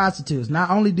them like prostitutes.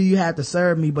 Not only do you have to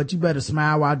serve me, but you better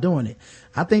smile while doing it.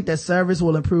 I think that service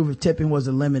will improve if tipping was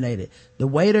eliminated. The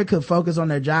waiter could focus on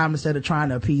their job instead of trying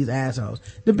to appease assholes.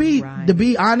 To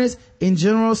be honest, in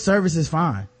general, service is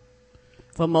fine.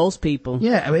 For most people.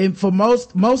 Yeah, I mean, for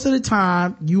most of the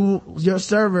time, your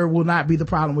server will not be the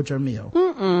problem with your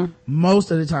meal.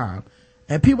 Most of the time.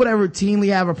 And people that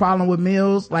routinely have a problem with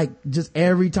meals, like just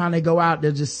every time they go out,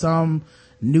 there's just some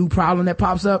new problem that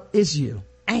pops up, it's you.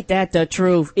 Ain't that the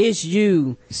truth? It's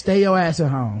you. Stay your ass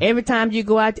at home. Every time you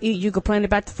go out to eat, you complain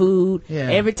about the food. Yeah.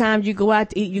 Every time you go out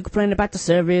to eat, you complain about the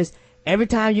service. Every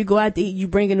time you go out to eat, you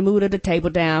bringing the mood of the table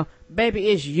down. Baby,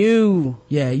 it's you.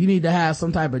 Yeah, you need to have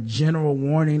some type of general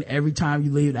warning every time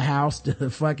you leave the house to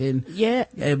fucking... Yeah.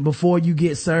 And before you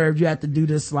get served, you have to do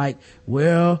this like,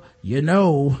 well,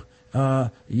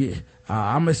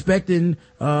 I'm expecting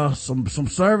some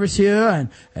service here, and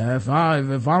if I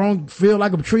don't feel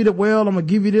like I'm treated well, I'm gonna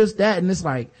give you this, that, and it's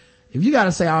like, if you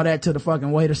gotta say all that to the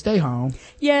fucking waiter, stay home.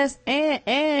 Yes,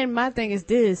 and my thing is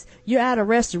this: you're at a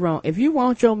restaurant. If you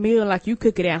want your meal like you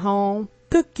cook it at home,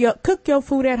 cook your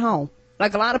food at home.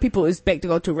 Like a lot of people expect to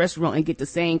go to a restaurant and get the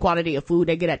same quality of food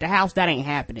they get at the house. That ain't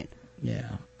happening. Yeah.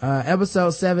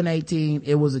 Episode 718.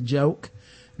 It was a joke.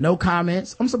 No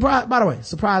comments. I'm surprised by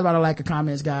the lack of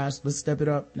comments, guys. Let's step it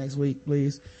up next week,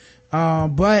 please.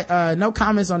 But no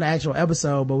comments on the actual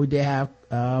episode, but we did have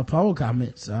poll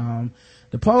comments.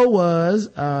 The poll was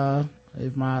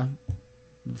if my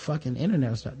fucking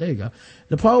internet stopped. There you go.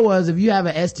 The poll was, if you have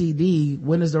an STD,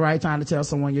 when is the right time to tell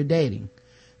someone you're dating?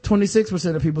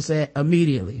 26% of people said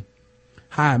immediately.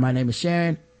 Hi, my name is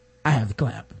Sharon. I have the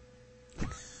clap.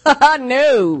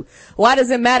 No. Why does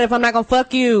it matter if I'm not gonna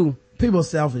fuck you? People are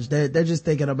selfish. They're just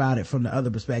thinking about it from the other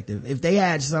perspective. If they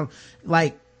had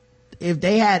if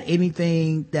they had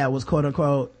anything that was quote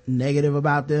unquote negative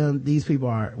about them, these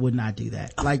people would not do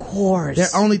that. Of course.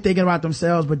 They're only thinking about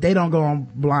themselves, but they don't go on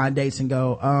blind dates and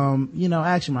go,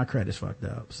 actually my credit's fucked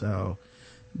up. So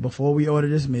before we order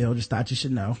this meal, just thought you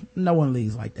should know. No one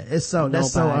leaves like that. That's so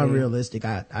unrealistic.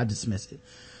 I dismiss it.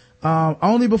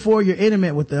 Only before you're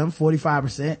intimate with them,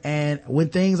 45%, and when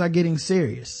things are getting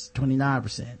serious,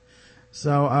 29%.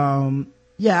 So,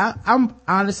 yeah, I'm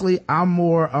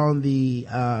more on the,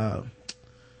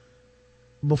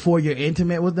 before you're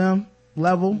intimate with them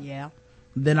level. Yeah.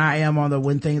 Than I am on the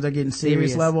when things are getting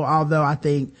serious level. Although I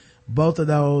think both of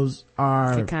those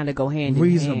are kind of go hand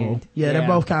reasonable. in hand. Yeah, they're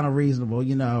both kind of reasonable,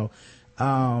 you know.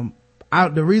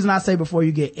 The reason I say before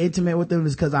you get intimate with them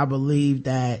is because I believe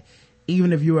that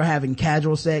even if you are having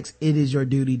casual sex, it is your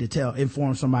duty to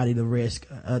inform somebody the risk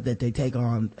that they take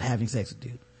on having sex with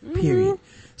you. Period.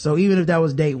 So even if that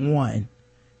was date 1,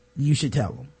 you should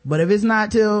tell them. But if it's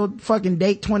not till fucking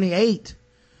date 28,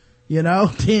 you know,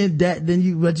 then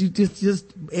you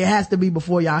just, it has to be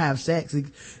before y'all have sex.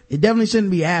 It definitely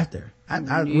shouldn't be after.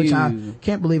 Which I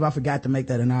can't believe I forgot to make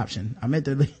that an option. I meant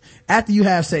to, after you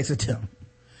have sex with them.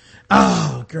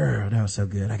 Oh, girl, that was so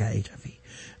good. I got HIV.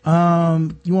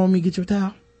 You want me to get your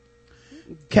towel?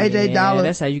 KJ Dollar.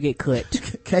 That's how you get cut.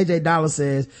 KJ Dollar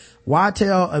says, why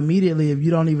tell immediately if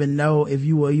you don't even know if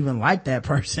you will even like that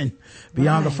person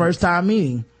beyond the first time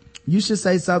meeting? You should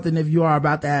say something if you are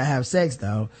about to have sex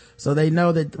though, so they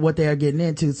know that what they are getting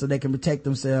into, so they can protect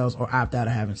themselves or opt out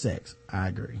of having sex. I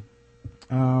agree.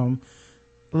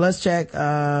 Let's check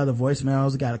the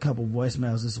voicemails. We got a couple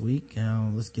voicemails this week.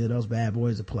 Let's give those bad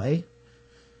boys a play.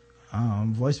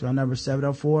 Voicemail number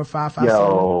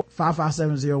 704-557-0187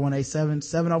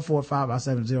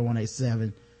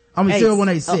 704-557-0187. I mean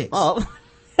 0186.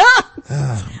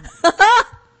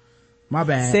 My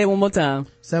bad. Say it one more time.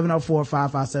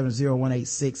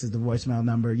 704-557-0186 is the voicemail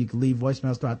number. You can leave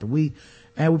voicemails throughout the week,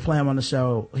 and we play them on the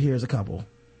show. Here's a couple.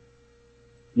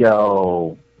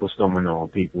 Yo, what's going on,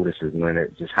 people? This is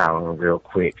Leonard, just hollering real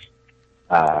quick.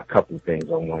 A couple of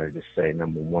things I wanted to say.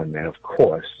 Number one, man, of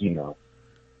course, you know,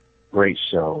 great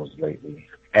shows lately.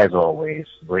 As always,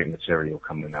 great material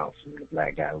coming out from the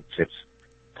Black Guy Who Tips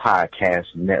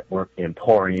Podcast Network,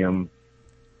 Emporium,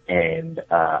 and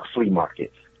Flea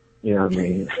Market. You know what I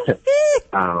mean?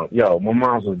 Yo, my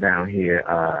mom's was down here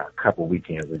a couple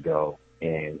weekends ago,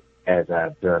 and as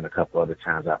I've done a couple other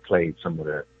times, I played some of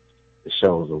the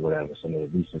shows or whatever, some of the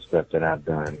recent stuff that I've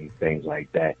done and things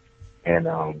like that. And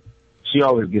she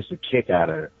always gets a kick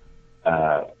out of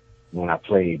when I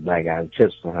played Black Guy Who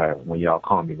Tips for her, when y'all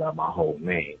call me by my whole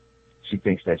name. She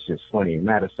thinks that shit's funny.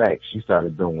 Matter of fact, she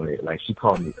started doing it. Like, she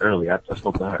called me earlier. I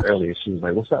spoke to her earlier. She was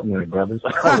like, what's up, man, brothers?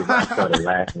 I started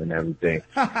laughing and everything.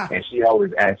 And she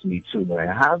always asks me, too, like,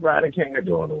 how's Ryder King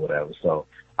doing or whatever? So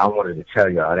I wanted to tell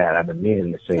y'all that. I've been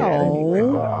meaning to say that anyway.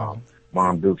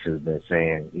 Mom Dukes has been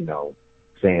saying, you know,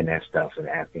 saying that stuff and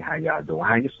asking how y'all doing.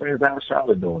 How your friends out in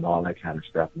Charlotte doing? All that kind of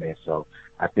stuff, man. So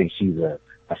I think she's a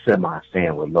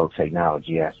semi-fan with low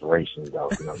technology aspirations, though.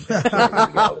 You know what I'm saying? She don't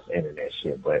really get all this internet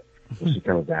shit, but when she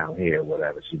comes down here,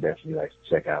 whatever, she definitely likes to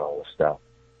check out all the stuff.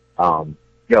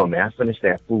 Yo, man, I finished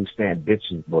that Food Stand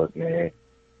Bitches book, man.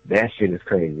 That shit is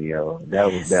crazy, yo.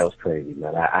 That was crazy,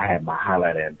 man. I had my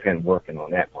highlighter and pen working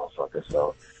on that motherfucker,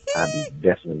 so I'd be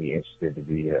definitely interested to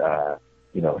be,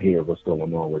 you know, hear what's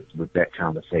going on with that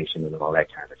conversation and all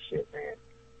that kind of shit, man.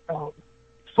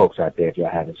 Folks out there, if y'all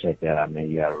haven't checked that out, man,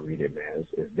 you gotta read it, man.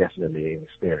 It's definitely an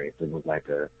experience. It was like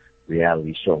a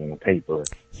reality show on paper.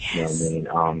 Yes. You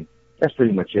know what I mean? That's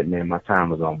pretty much it, man. My time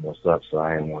was almost up, so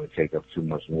I didn't want to take up too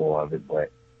much more of it,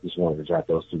 but just wanted to drop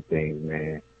those two things,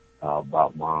 man,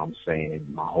 about Mom saying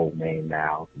my whole name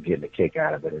now, getting a kick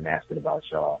out of it, and asking about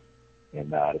y'all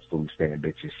and the Food Stand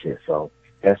Bitches shit. So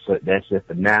that's it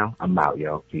for now. I'm out,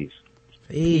 yo.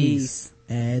 Peace.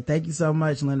 And thank you so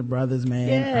much, Linda Brothers, man.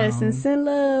 Yes, and send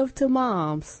love to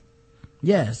moms.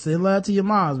 Yes, send love to your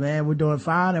moms, man. We're doing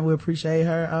fine, and we appreciate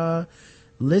her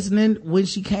listening when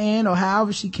she can or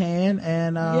however she can.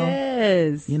 And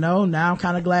yes, you know, now I'm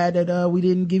kind of glad that we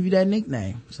didn't give you that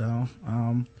nickname. So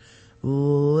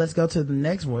let's go to the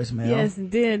next voicemail. Yes,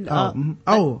 and then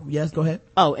yes, go ahead.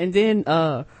 And then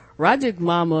Roger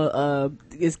mama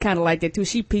is kind of like that too.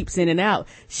 She peeps in and out.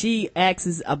 She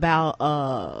asks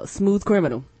about Smooth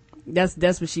Criminal.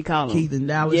 That's what she call him. Keith and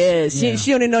Dallas. Yeah, she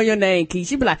don't even know your name, Keith.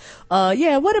 She be like,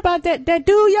 yeah, what about that dude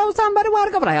y'all was talking about a while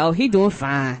ago? But like, oh, he doing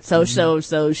fine. So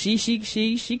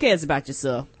she cares about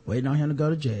yourself. Waiting on him to go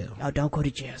to jail. Oh, don't go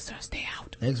to jail, sir. Stay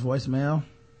out. Next voicemail.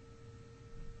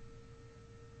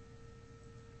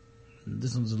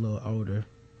 This one's a little older.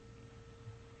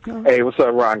 Hey, what's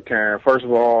up, Rod and Karen? First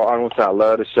of all, I want to say I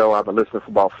love the show. I've been listening for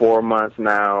about 4 months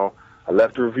now. I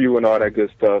left a review and all that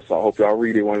good stuff, so I hope y'all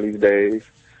read it one of these days.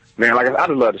 Man, like I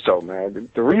just love the show,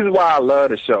 man. The reason why I love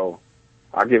the show,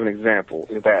 I'll give an example,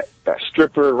 is that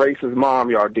stripper racist mom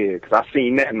y'all did, because I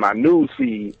seen that in my news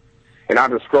feed, and I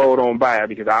just scrolled on by it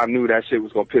because I knew that shit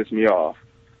was going to piss me off.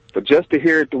 But just to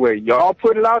hear it the way y'all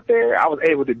put it out there, I was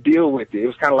able to deal with it. It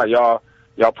was kind of like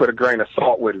y'all put a grain of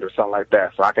salt with it or something like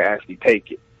that, so I could actually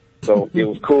take it. So it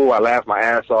was cool. I laughed my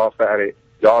ass off at it.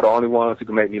 Y'all the only ones who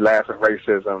can make me laugh at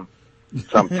racism.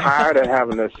 So I'm tired of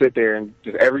having to sit there and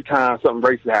just every time something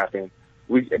racist happens,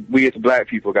 we as black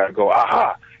people got to go,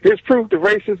 aha, here's proof that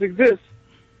racism exists.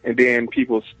 And then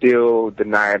people still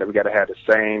deny that we got to have the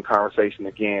same conversation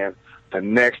again the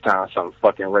next time something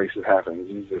fucking racist happens.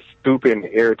 It's just stupid and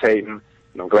irritating,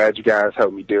 and I'm glad you guys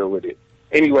helped me deal with it.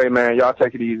 Anyway, man, y'all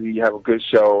take it easy. You have a good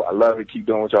show. I love it. Keep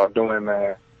doing what y'all doing,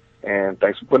 man. And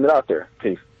thanks for putting it out there.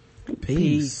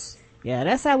 Peace. Yeah,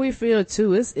 that's how we feel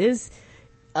too. It's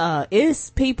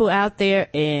people out there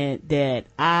and that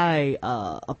I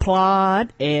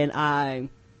applaud and I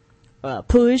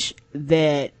push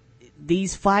that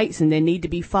these fights and they need to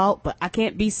be fought, but I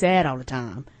can't be sad all the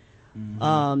time.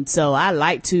 Mm-hmm. So I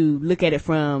like to look at it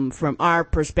from our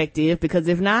perspective, because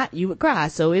if not, you would cry.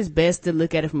 So it's best to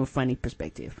look at it from a funny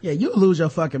perspective. Yeah, you lose your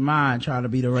fucking mind trying to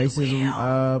be the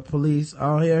racism police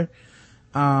on here.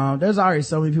 There's already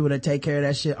so many people that take care of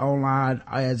that shit online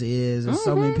as is, and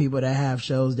so many people that have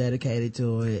shows dedicated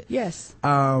to it. Yes.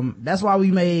 That's why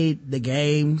we made the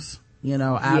games,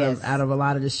 out of a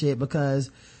lot of the shit,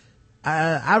 because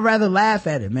I'd rather laugh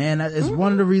at it, man. It's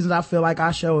one of the reasons I feel like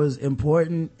our show is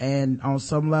important, and on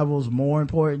some levels more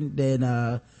important than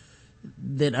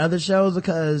other shows,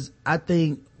 because I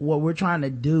think what we're trying to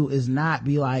do is not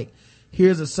be like,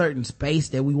 here's a certain space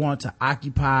that we want to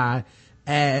occupy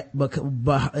but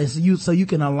it's so you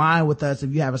can align with us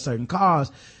if you have a certain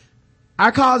cause.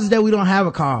 Our cause is that we don't have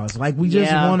a cause. Like, we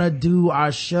just want to do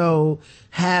our show,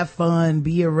 have fun,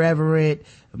 be irreverent,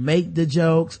 make the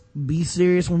jokes, be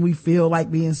serious when we feel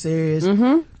like being serious,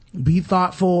 be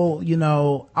thoughtful,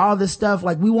 all this stuff.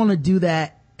 Like, we want to do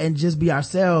that and just be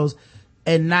ourselves,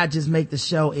 and not just make the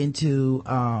show into,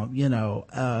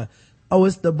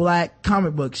 it's the black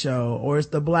comic book show, or it's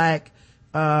the black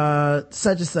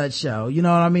such and such show. You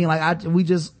know what I mean? Like, we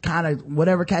just kind of,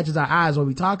 whatever catches our eyes, what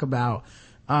we talk about.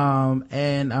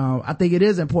 I think it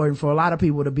is important for a lot of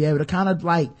people to be able to kind of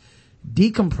like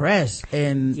decompress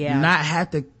and not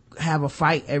have to have a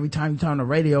fight every time you turn on the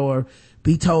radio, or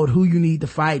be told who you need to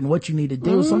fight and what you need to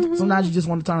do. Sometimes you just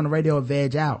want to turn on the radio and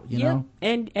veg out, you know?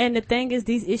 And the thing is,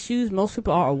 these issues most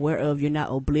people are aware of. You're not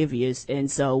oblivious.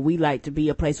 And so we like to be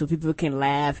a place where people can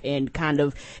laugh and kind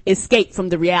of escape from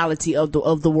the reality of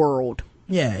the world.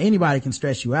 Yeah, anybody can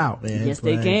stress you out, man. Yes,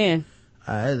 they can.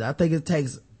 I think it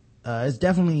takes it's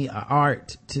definitely an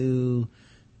art to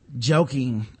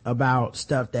joking about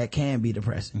stuff that can be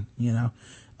depressing,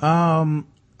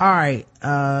 all right,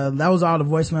 that was all the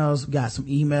voicemails. We got some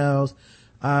emails.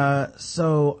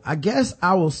 So I guess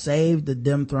I will save the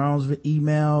Dem Thrones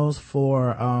emails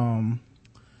for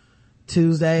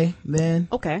Tuesday then.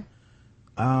 Okay.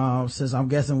 Since I'm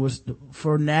guessing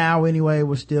for now anyway,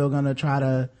 we're still gonna try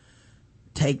to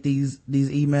take these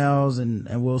emails,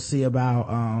 and we'll see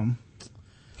about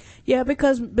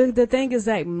because the thing is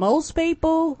that most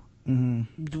people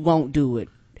won't do it.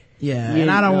 Yeah, and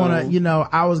I don't want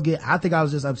to, I think I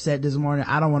was just upset this morning.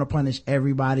 I don't want to punish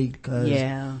everybody because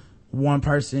one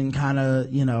person kind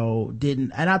of,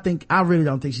 didn't, and I really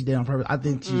don't think she did on purpose. I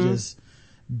think she just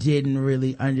didn't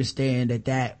really understand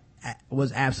that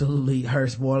was absolutely her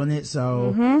spoiling it.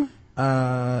 So,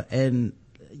 and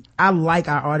I like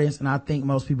our audience, and I think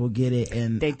most people get it,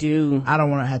 and they do. I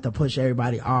don't want to have to push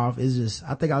everybody off. It's just,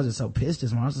 I think I was just so pissed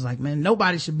this morning. I was just like, man,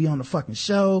 nobody should be on the fucking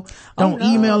show. Don't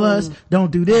email us.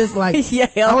 Don't do this. Like, he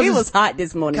was hot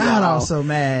this morning. God, I was so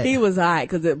mad. He was hot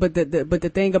but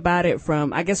the thing about it, from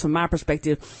my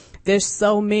perspective, there's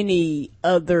so many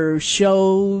other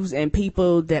shows and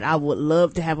people that I would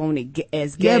love to have on it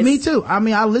as guests. Yeah, me too. I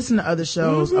mean, I listen to other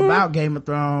shows about Game of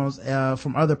Thrones,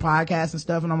 from other podcasts and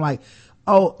stuff, and I'm like,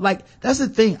 oh, like, that's the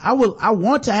thing. I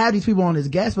want to have these people on as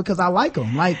guests because I like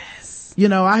them. Like,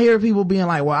 I hear people being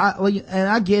like, and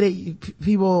I get it.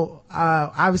 People,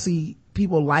 obviously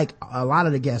people like a lot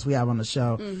of the guests we have on the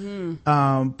show.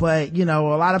 But,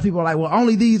 a lot of people are like, well,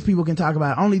 only these people can talk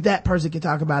about it. Only that person can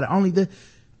talk about it.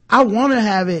 I want to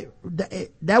have it.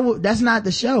 That's not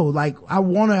the show. Like, I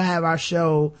want to have our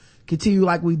show continue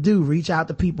like we do, reach out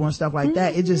to people and stuff like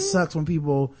that. It just sucks when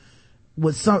people,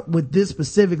 with this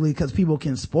specifically, because people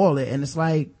can spoil it, and it's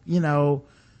like, you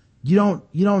don't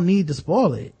need to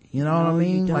spoil it. You know what I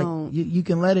mean? Like, you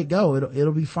can let it go.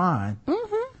 It'll be fine.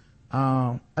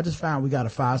 I just found we got a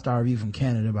 5-star review from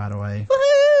Canada, by the way.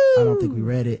 Woo-hoo! I don't think we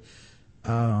read it.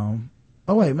 Oh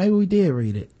wait, maybe we did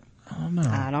read it. I don't know.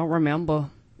 I don't remember.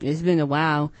 It's been a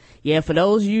while. Yeah, for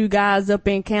those of you guys up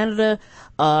in Canada,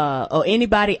 or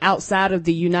anybody outside of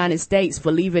the United States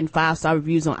for leaving 5-star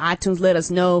reviews on iTunes, let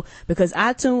us know, because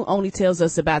iTunes only tells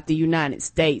us about the United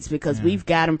States, because we've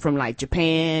got them from like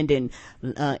Japan and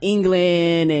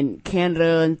England and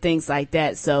Canada and things like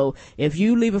that. So if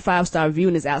you leave a 5-star review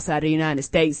and it's outside the United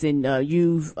States and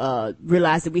you've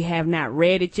realized that we have not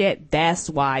read it yet,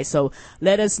 that's why. So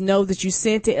let us know that you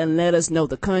sent it and let us know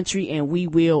the country, and we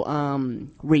will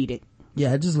read it.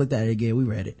 Yeah, I just looked at it again. We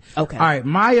read it. Okay. All right.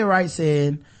 Maya writes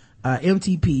in,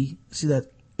 MTP. She says,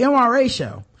 MRA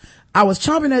show. I was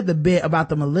chomping at the bit about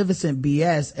the Maleficent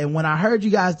BS, and when I heard you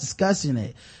guys discussing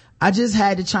it, I just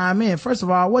had to chime in. First of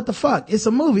all, what the fuck? It's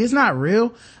a movie. It's not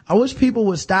real. I wish people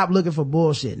would stop looking for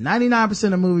bullshit.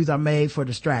 99% of movies are made for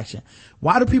distraction.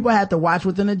 Why do people have to watch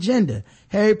with an agenda?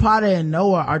 Harry Potter and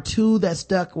Noah are two that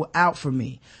stuck out for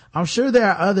me. I'm sure there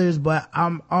are others, but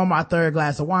I'm on my third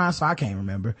glass of wine, so I can't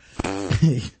remember.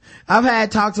 I've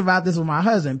had talks about this with my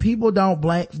husband. People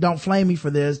don't flame me for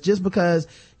this. Just because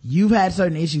you've had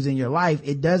certain issues in your life,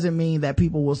 it doesn't mean that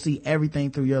people will see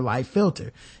everything through your life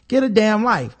filter. Get a damn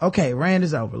life. Okay, rant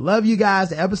is over. Love you guys.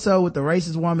 The episode with the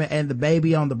racist woman and the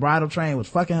baby on the bridal train was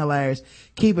fucking hilarious.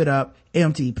 Keep it up.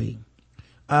 MTP.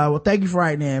 Well, thank you for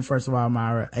writing in, first of all,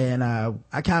 Myra. And,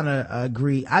 I kind of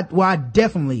agree. I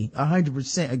definitely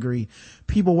 100% agree.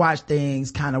 People watch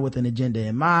things kind of with an agenda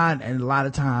in mind. And a lot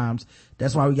of times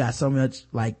that's why we got so much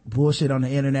like bullshit on the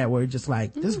internet where it's just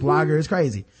like, this blogger is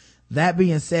crazy. That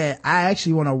being said, I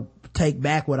actually want to take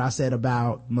back what I said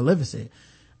about Maleficent.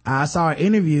 I saw an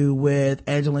interview with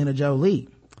Angelina Jolie,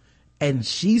 and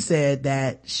she said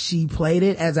that she played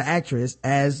it as an actress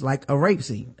as like a rape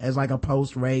scene, as like a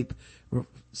post-rape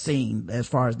scene, as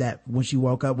far as that when she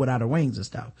woke up without her wings and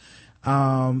stuff.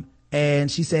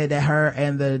 And she said that her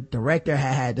and the director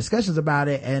had discussions about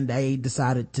it, and they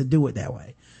decided to do it that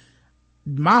way.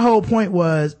 My whole point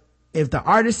was, if the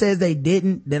artist says they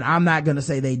didn't, then I'm not going to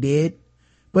say they did.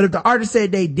 But if the artist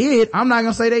said they did, I'm not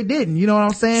going to say they didn't. You know what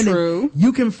I'm saying? True.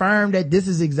 You confirm that this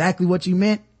is exactly what you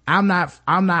meant. I'm not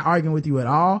arguing with you at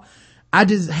all. I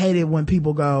just hate it when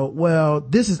people go, well,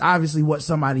 this is obviously what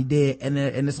somebody did. And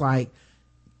it's like,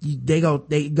 they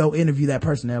go interview that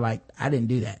person. They're like, I didn't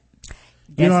do that.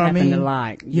 You know what I mean? A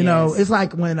lot. You know, it's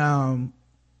like when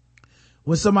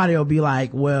somebody will be like,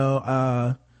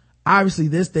 well, obviously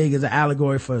this thing is an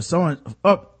allegory for a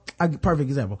perfect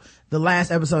example. The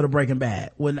last episode of Breaking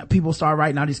Bad, when people start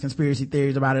writing all these conspiracy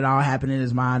theories about it all happened in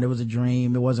his mind. It was a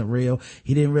dream. It wasn't real.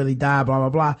 He didn't really die, blah, blah,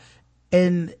 blah.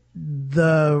 And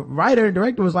the writer and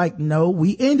director was like, no,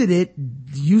 we ended it.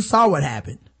 You saw what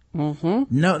happened. Mm-hmm.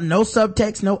 No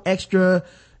subtext, no extra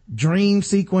dream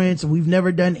sequence. We've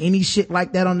never done any shit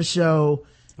like that on the show.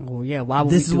 Oh yeah. Why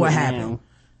would this we is what do it happened? now?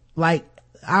 Like,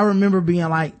 I remember being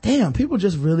like, damn, people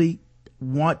just really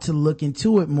want to look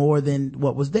into it more than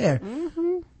what was there.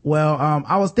 Mm-hmm. Well,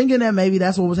 I was thinking that maybe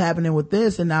that's what was happening with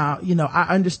this. And now,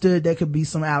 I understood there could be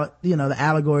some, the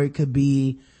allegory could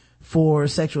be for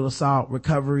sexual assault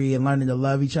recovery and learning to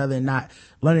love each other, and not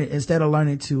instead of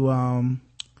learning to,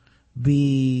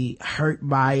 be hurt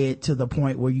by it to the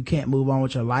point where you can't move on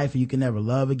with your life and you can never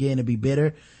love again and be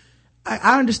bitter.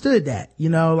 I understood that,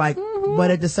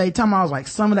 but at the same time, I was like,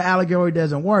 some of the allegory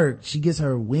doesn't work. She gets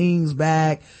her wings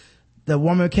back. The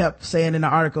woman kept saying in the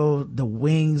article, the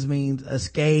wings means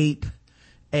escape.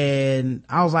 And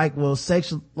I was like, well, it's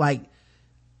kind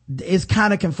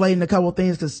of conflating a couple of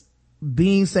things, because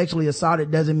being sexually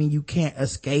assaulted doesn't mean you can't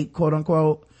escape, quote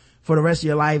unquote, for the rest of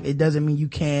your life. It doesn't mean you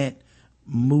can't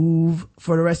move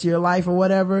for the rest of your life or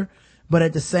whatever. But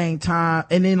at the same time,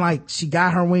 and then she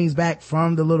got her wings back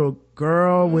from the little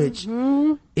girl, which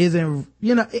isn't,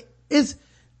 it's,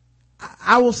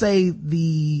 I will say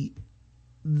the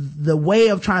way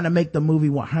of trying to make the movie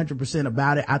 100%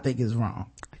 about it, I think is wrong.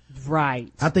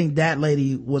 Right. I think that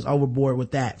lady was overboard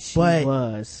with that. She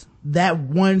was.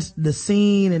 That the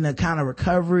scene and the kind of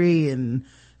recovery and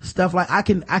stuff, like, I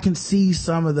can see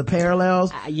some of the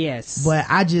parallels. Yes. But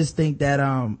I just think that,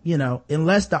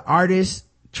 unless the artist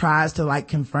tries to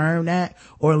confirm that,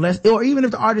 or even if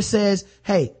the artist says,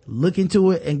 hey, look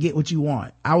into it and get what you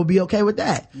want, I would be okay with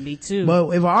that. Me too. But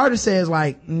if an artist says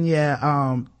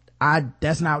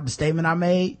that's not the statement I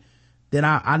made, then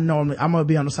I'm gonna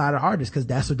be on the side of the artist, because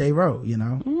that's what they wrote,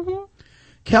 Mm-hmm.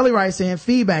 Kelly writes in,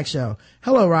 feedback show.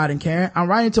 Hello, Rod and Karen. I'm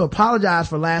writing to apologize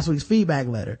for last week's feedback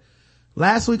letter.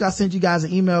 Last week I sent you guys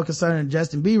an email concerning the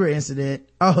Justin Bieber incident.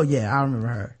 Oh yeah, I remember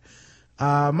her.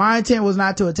 My intent was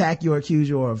not to attack you or accuse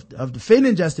you of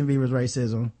defending Justin Bieber's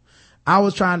racism. I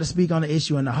was trying to speak on the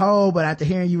issue in the whole, but after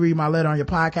hearing you read my letter on your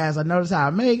podcast, I noticed how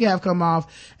it may have come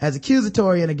off as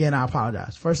accusatory, and again, I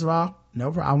apologize. First of all,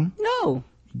 no problem. No.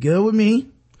 Good with me.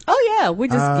 Oh yeah, we're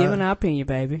just giving our opinion,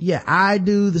 baby. Yeah, I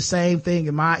do the same thing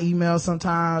in my email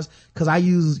sometimes because I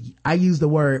use the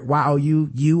word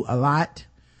you a lot,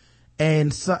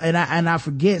 and I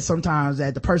forget sometimes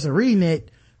that the person reading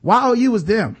it, YOU is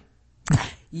them.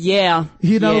 Yeah,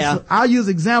 so I'll use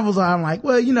examples. I'm like,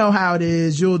 well, you know how it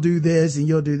is. You'll do this and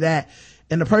you'll do that,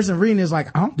 and the person reading is like,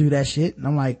 I don't do that shit. And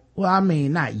I'm like, well, I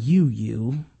mean, not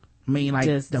you. I mean, like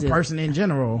just person in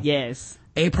general. Yes.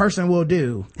 A person will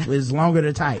do is longer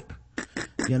to type,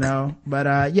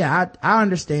 but yeah, I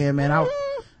understand, man.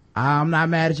 I'm not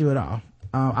mad at you at all.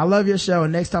 I love your show,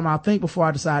 and next time I'll think before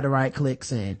I decide to right click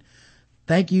saying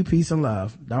thank you, peace and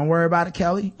love. Don't worry about it,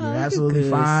 Kelly. You're absolutely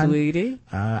fine, sweetie.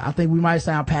 I think we might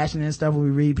sound passionate and stuff when we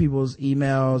read people's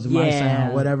emails. It might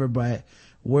sound whatever, but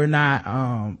we're not,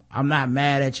 I'm not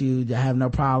mad at you. I have no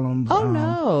problems. Oh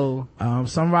no.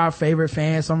 Some of our favorite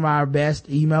fans, some of our best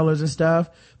emailers and stuff,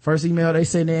 first email they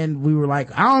sent in, we were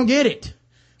like, I don't get it.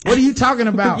 What are you talking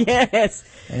about? Yes.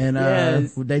 And,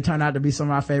 they turned out to be some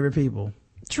of our favorite people.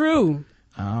 True.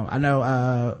 I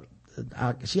know,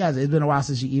 it's been a while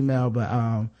since she emailed, but,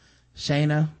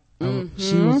 Shayna,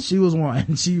 she was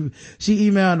one. She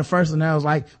emailed the first one that was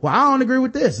like, well, I don't agree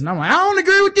with this. And I'm like, I don't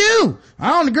agree with you. I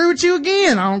don't agree with you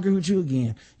again. I don't agree with you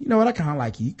again. You know what? I kind of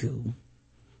like you. Cool.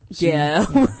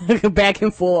 Back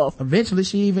and forth. Eventually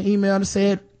she even emailed and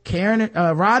said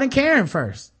Rod and Karen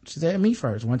first. She said me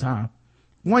first one time.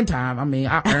 I mean,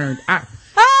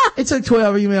 it took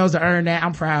 12 emails to earn that.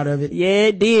 I'm proud of it. Yeah,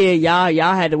 it did. Y'all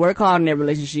had to work hard in that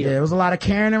relationship. Yeah, it was a lot of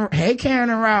Karen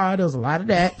and Rod. There was a lot of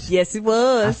that. Yes, it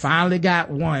was. I finally got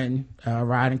one,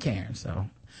 Rod and Karen. So,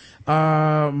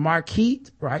 Marquette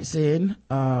writes in,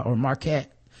 or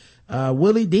Marquette,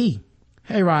 Willie D.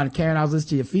 Hey, Rod and Karen, I was listening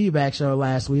to your feedback show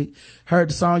last week. Heard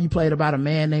the song you played about a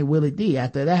man named Willie D.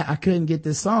 After that, I couldn't get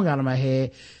this song out of my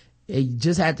head. I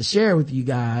just had to share with you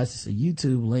guys. It's a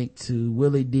YouTube link to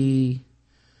Willie D.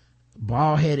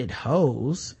 Bald-headed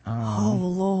Hose. Oh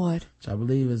Lord. Which I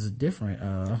believe is a different,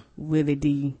 Willie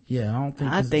D. Yeah,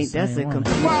 I think that's a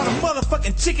complete. All the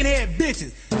motherfucking chicken head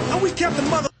bitches. And we kept the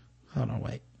mother. Hold on,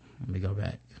 wait. Let me go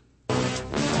back.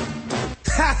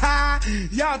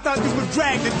 Y'all thought this was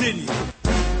Dragnet, didn't you?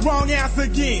 Wrong answer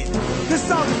again. This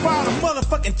song is for all the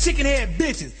motherfucking chicken head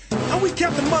bitches. And we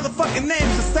kept the motherfucking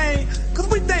names the same, cause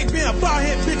we think being a bald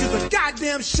head bitch is a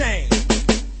goddamn shame.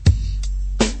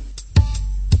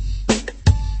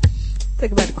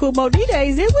 Think about the Cool Mo D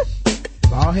days, didn't we?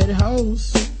 Bald-headed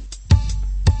Hose.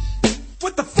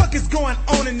 What the fuck is going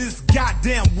on in this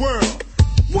goddamn world?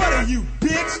 What are you,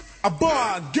 bitch? A boy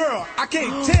or a girl? I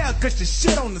can't tell cause your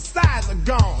shit on the sides are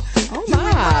gone. Oh you my.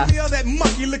 remind me of that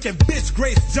monkey looking bitch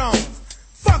Grace Jones.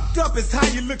 Fucked up is how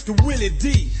you look to Willie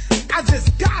D. I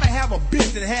just gotta have a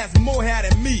bitch that has more hair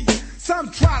than me.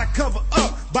 Some try to cover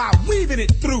up by weaving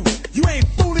it through. You ain't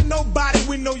fooling nobody,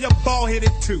 we know you're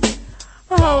bald-headed too.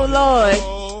 Oh Lord.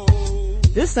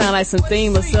 This sounds like some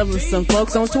theme of some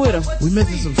folks on Twitter. We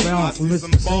missing some sound. We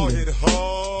missing some singing.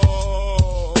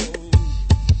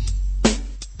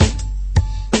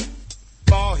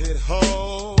 Bald-head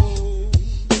hoe.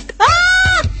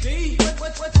 Ah!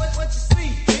 What you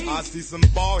see? I see some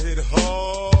bald-head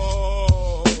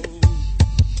hoe.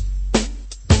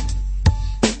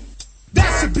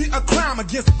 That should be a crime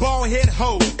against bald-head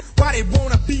hoes. Why they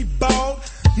wanna be bald?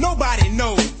 Nobody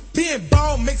knows. Being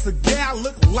bald makes a gal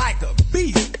look like a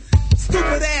beast.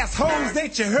 Stupid assholes,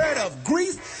 ain't you heard of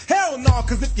grease? Hell no,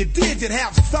 cause if you did, you'd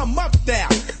have some up there.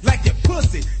 Like your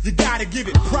pussy, you gotta give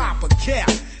it proper care.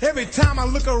 Every time I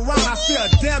look around, I see a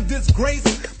damn disgrace.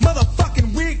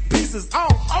 Motherfucking wig pieces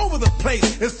all over the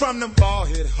place. It's from them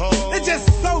bald-head hoes. They're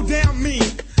just so damn mean.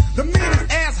 The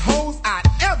meanest assholes I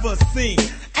ever seen.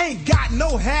 Ain't got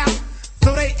no hair.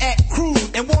 So they act cruel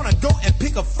and wanna go and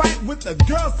pick a fight with the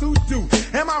girls who do.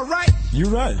 Am I right? You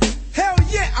right. Hell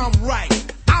yeah, I'm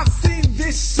right. I've seen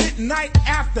this shit night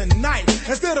after night.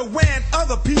 Instead of wearing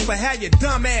other people hair, you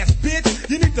dumbass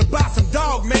bitch, you need to buy some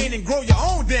dog mane and grow your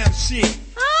own damn shit.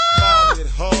 Bald-head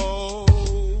hoe.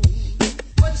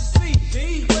 What you see,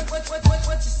 D? What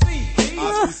you see, D?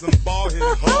 I see some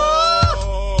bald-head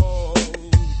hoe.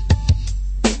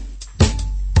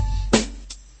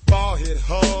 Bald-head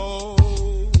hoe.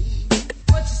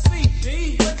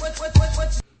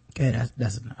 Okay,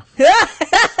 that's enough.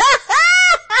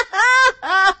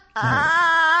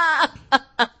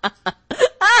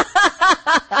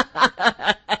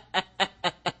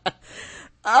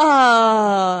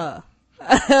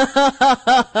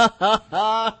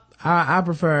 I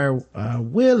prefer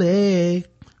Willie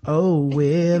Oh,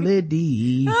 Willie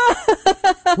D.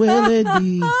 Willie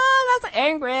D. That's an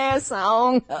angry ass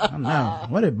song. I don't know.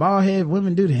 What did bald head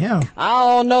women do to him? I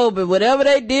don't know, but whatever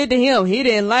they did to him, he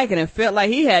didn't like it and felt like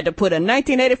he had to put a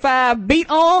 1985 beat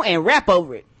on and rap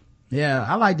over it. Yeah,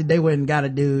 I like that they went and got a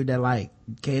dude that like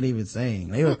can't even sing.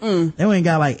 They went and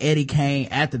got like Eddie Kane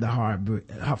after the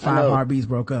five heartbeats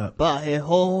broke up. Bald head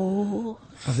hoes.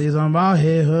 I see some bald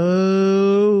head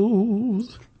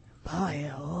hoes. Bald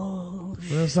head hoes.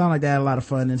 Well, it sounded like they had a lot of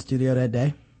fun in the studio that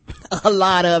day. A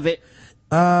lot of it.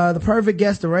 The perfect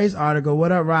Guess the Race article.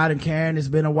 What up, Rod and Karen? It's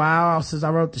been a while since I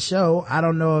wrote the show. I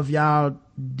don't know if y'all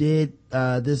did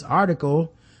this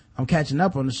article. I'm catching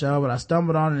up on the show, but I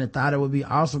stumbled on it and thought it would be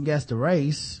awesome. Guess the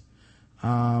Race. It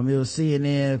was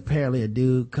CNN. Apparently a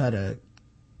dude cut a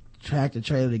tractor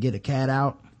trailer to get a cat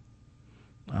out.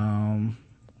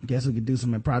 Guess we could do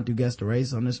some impromptu Guess the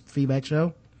Race on this feedback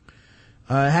show.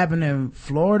 It happened in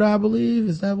Florida, I believe.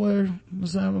 Is that where?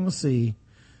 What's happening? Let's see.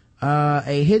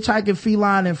 A hitchhiking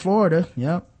feline in Florida.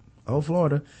 Yep. Oh,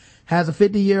 Florida. Has a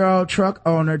 50-year-old truck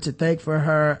owner to thank for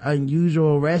her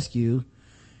unusual rescue.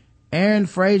 Aaron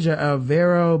Fraser of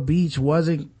Vero Beach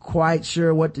wasn't quite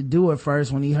sure what to do at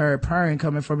first when he heard purring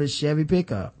coming from his Chevy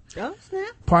pickup. Oh,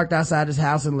 snap. Parked outside his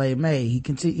house in late May. He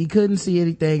couldn't see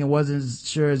anything and wasn't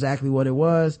sure exactly what it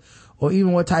was or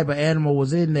even what type of animal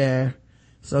was in there.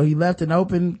 So he left an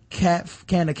open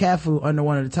can of cat food under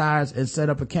one of the tires and set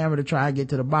up a camera to try and get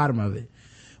to the bottom of it.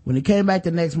 When he came back the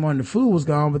next morning, the food was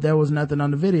gone, but there was nothing on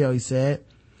the video, he said.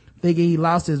 Thinking he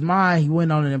lost his mind, he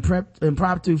went on an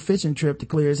impromptu fishing trip to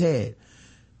clear his head.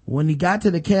 When he got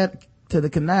to the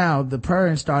canal, the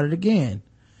purring started again.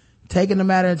 Taking the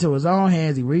matter into his own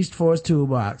hands, he reached for his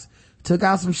toolbox, took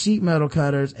out some sheet metal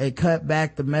cutters, and cut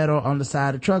back the metal on the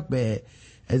side of the truck bed.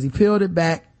 As he peeled it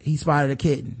back, he spotted a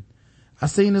kitten. I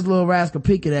seen this little rascal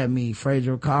peeking at me,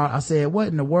 Fraser recalled. I said, what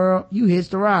in the world? You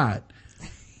hitched a ride.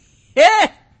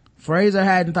 Yeah. Fraser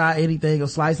hadn't thought anything of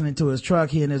slicing into his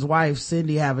truck. He and his wife,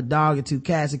 Cindy, have a dog and 2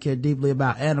 cats and care deeply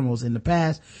about animals. In the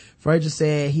past, Fraser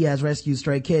said he has rescued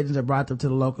stray kittens and brought them to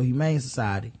the local Humane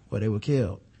Society, where they were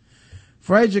killed.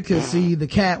 Fraser could see the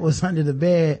cat was under the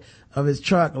bed of his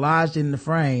truck, lodged in the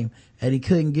frame, and he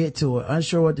couldn't get to it.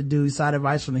 Unsure what to do, he sought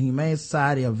advice from the Humane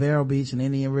Society of Vero Beach in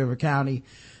Indian River County.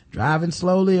 Driving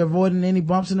slowly, avoiding any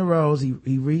bumps in the roads, he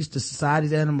reached the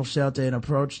society's animal shelter and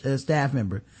approached a staff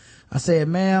member. I said,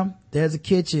 ma'am, there's a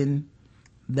kitten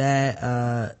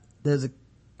that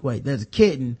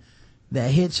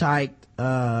hitchhiked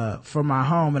from my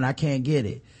home and I can't get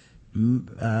it.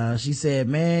 She said,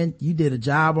 man, you did a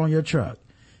job on your truck.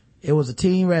 It was a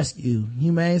team rescue.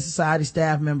 Humane Society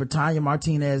staff member Tanya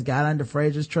Martinez got under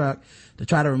Fraser's truck to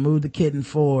try to remove the kitten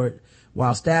forward,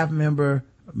 while staff member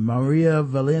Maria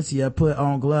Valencia put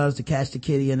on gloves to catch the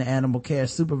kitty, and the animal care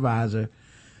supervisor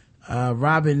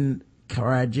Robin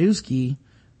Krajewski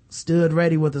stood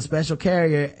ready with a special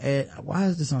carrier at, why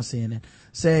is this on CNN?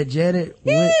 Said Janet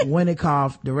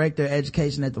Winnikoff, director of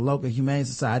education at the local Humane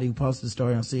Society, who posted the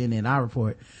story on CNN I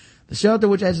Report. The shelter,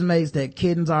 which estimates that the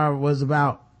kitten was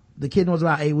about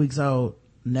 8 weeks old,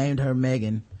 named her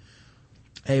Megan.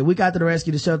 A week after the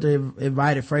rescue, the shelter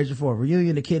invited Fraser for a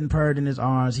reunion. The kitten purred in his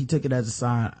arms. He took it as a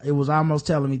sign. It was almost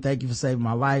telling me, thank you for saving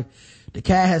my life. The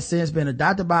cat has since been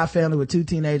adopted by a family with 2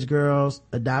 teenage girls,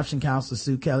 adoption counselor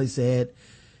Sue Kelly said.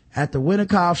 After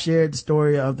Winnikoff shared the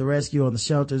story of the rescue on the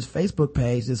shelter's Facebook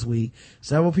page this week,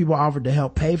 several people offered to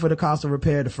help pay for the cost of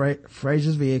repair to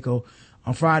Fraser's vehicle.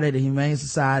 On Friday, the Humane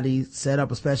Society set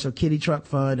up a special kitty truck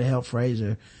fund to help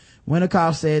Fraser.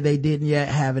 Winnikoff said they didn't yet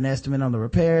have an estimate on the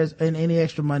repairs, and any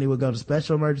extra money would go to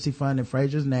special emergency fund in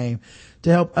Fraser's name to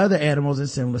help other animals in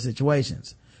similar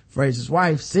situations. Fraser's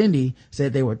wife, Cindy,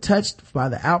 said they were touched by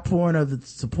the outpouring of the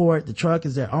support. The truck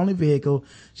is their only vehicle.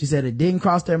 She said it didn't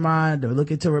cross their mind to look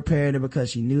into repairing it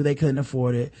because she knew they couldn't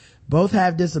afford it. Both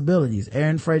have disabilities.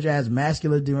 Aaron Fraser has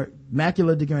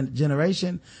macular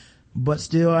degeneration, but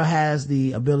still has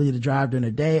the ability to drive during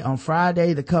the day. On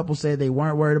Friday, the couple said they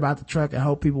weren't worried about the truck and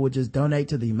hoped people would just donate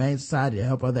to the Humane Society to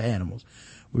help other animals.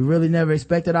 We really never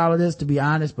expected all of this, to be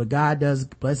honest, but God does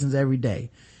blessings every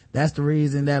day. That's the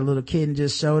reason that little kitten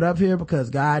just showed up here, because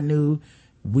God knew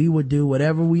we would do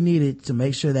whatever we needed to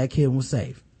make sure that kid was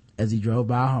safe as he drove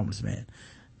by a homeless man.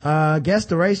 Guess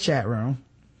the Race chat room.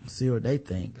 See what they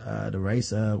think. The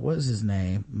Race, what is his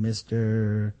name?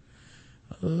 Mr.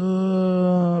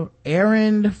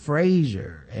 Aaron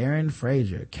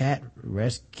Fraser,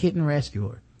 kitten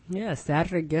rescuer. Yeah,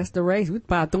 Saturday Guess the Race. We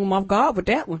probably threw him off guard with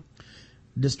that one.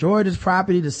 Destroyed his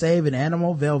property to save an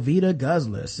animal. Velveeta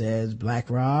Guzzler, says Black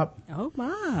Rob. Oh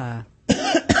my.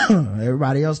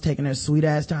 Everybody else taking their sweet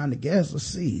ass time to guess. Let's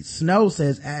see. Snow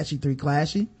says Ashy 3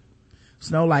 Clashy.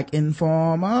 Snow like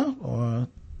Informer, or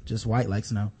just white like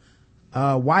Snow.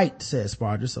 White says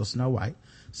Sparger, so Snow White.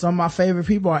 Some of my favorite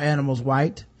people are animals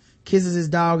white. Kisses his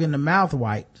dog in the mouth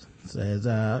white, says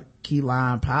Key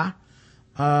Lime Pie.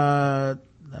 I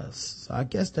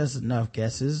guess that's enough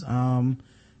guesses. Now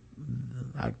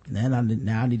I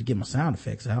need to get my sound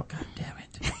effects out. God damn it.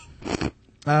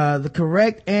 The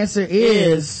correct answer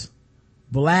is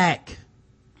black.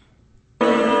 He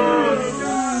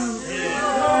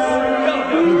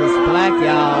was black,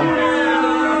 y'all.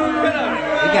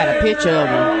 We got a picture of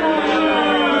him.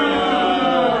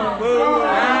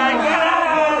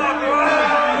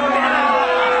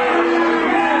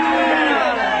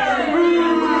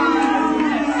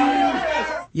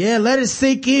 Yeah, let it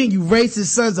sink in, you racist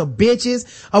sons of bitches.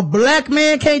 A black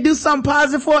man can't do something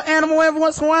positive for an animal every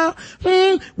once in a while?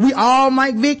 We all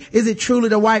Mike Vick? Is it truly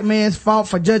the white man's fault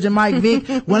for judging Mike Vick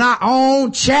when our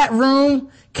own chat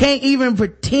room can't even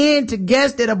pretend to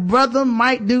guess that a brother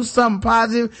might do something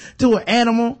positive to an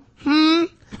animal?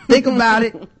 Think about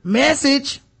it.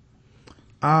 Message.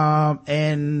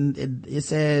 And it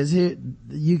says here,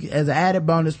 as an added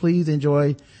bonus, please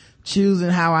enjoy choosing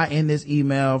how I end this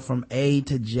email from A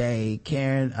to J.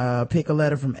 Karen, pick a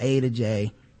letter from A to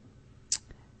J.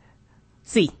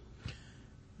 C.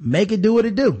 Make it do what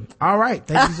it do. All right.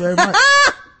 Thank you very much.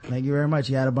 Thank you very much.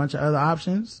 You had a bunch of other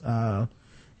options.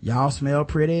 Y'all smell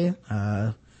pretty.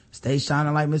 Stay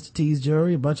shining like Mr. T's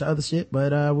jewelry, a bunch of other shit,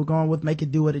 but we're going with make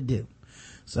it do what it do.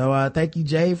 So thank you,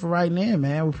 Jay, for writing in,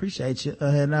 man. We appreciate you.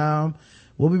 And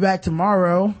we'll be back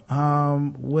tomorrow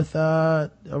with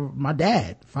my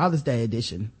dad, Father's Day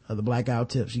edition of the Blackout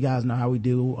Tips. You guys know how we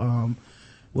do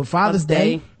with Father's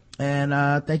Day.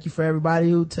 And thank you for everybody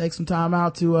who takes some time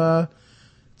out to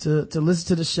listen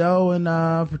to the show and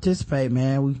participate,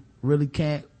 man. We really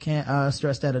can't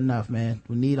stress that enough, man.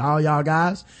 We need all y'all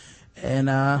guys, and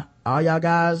all y'all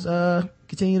guys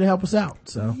continue to help us out.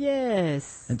 So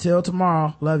yes, until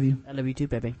tomorrow, love you. I love you too,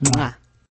 baby. Mwah.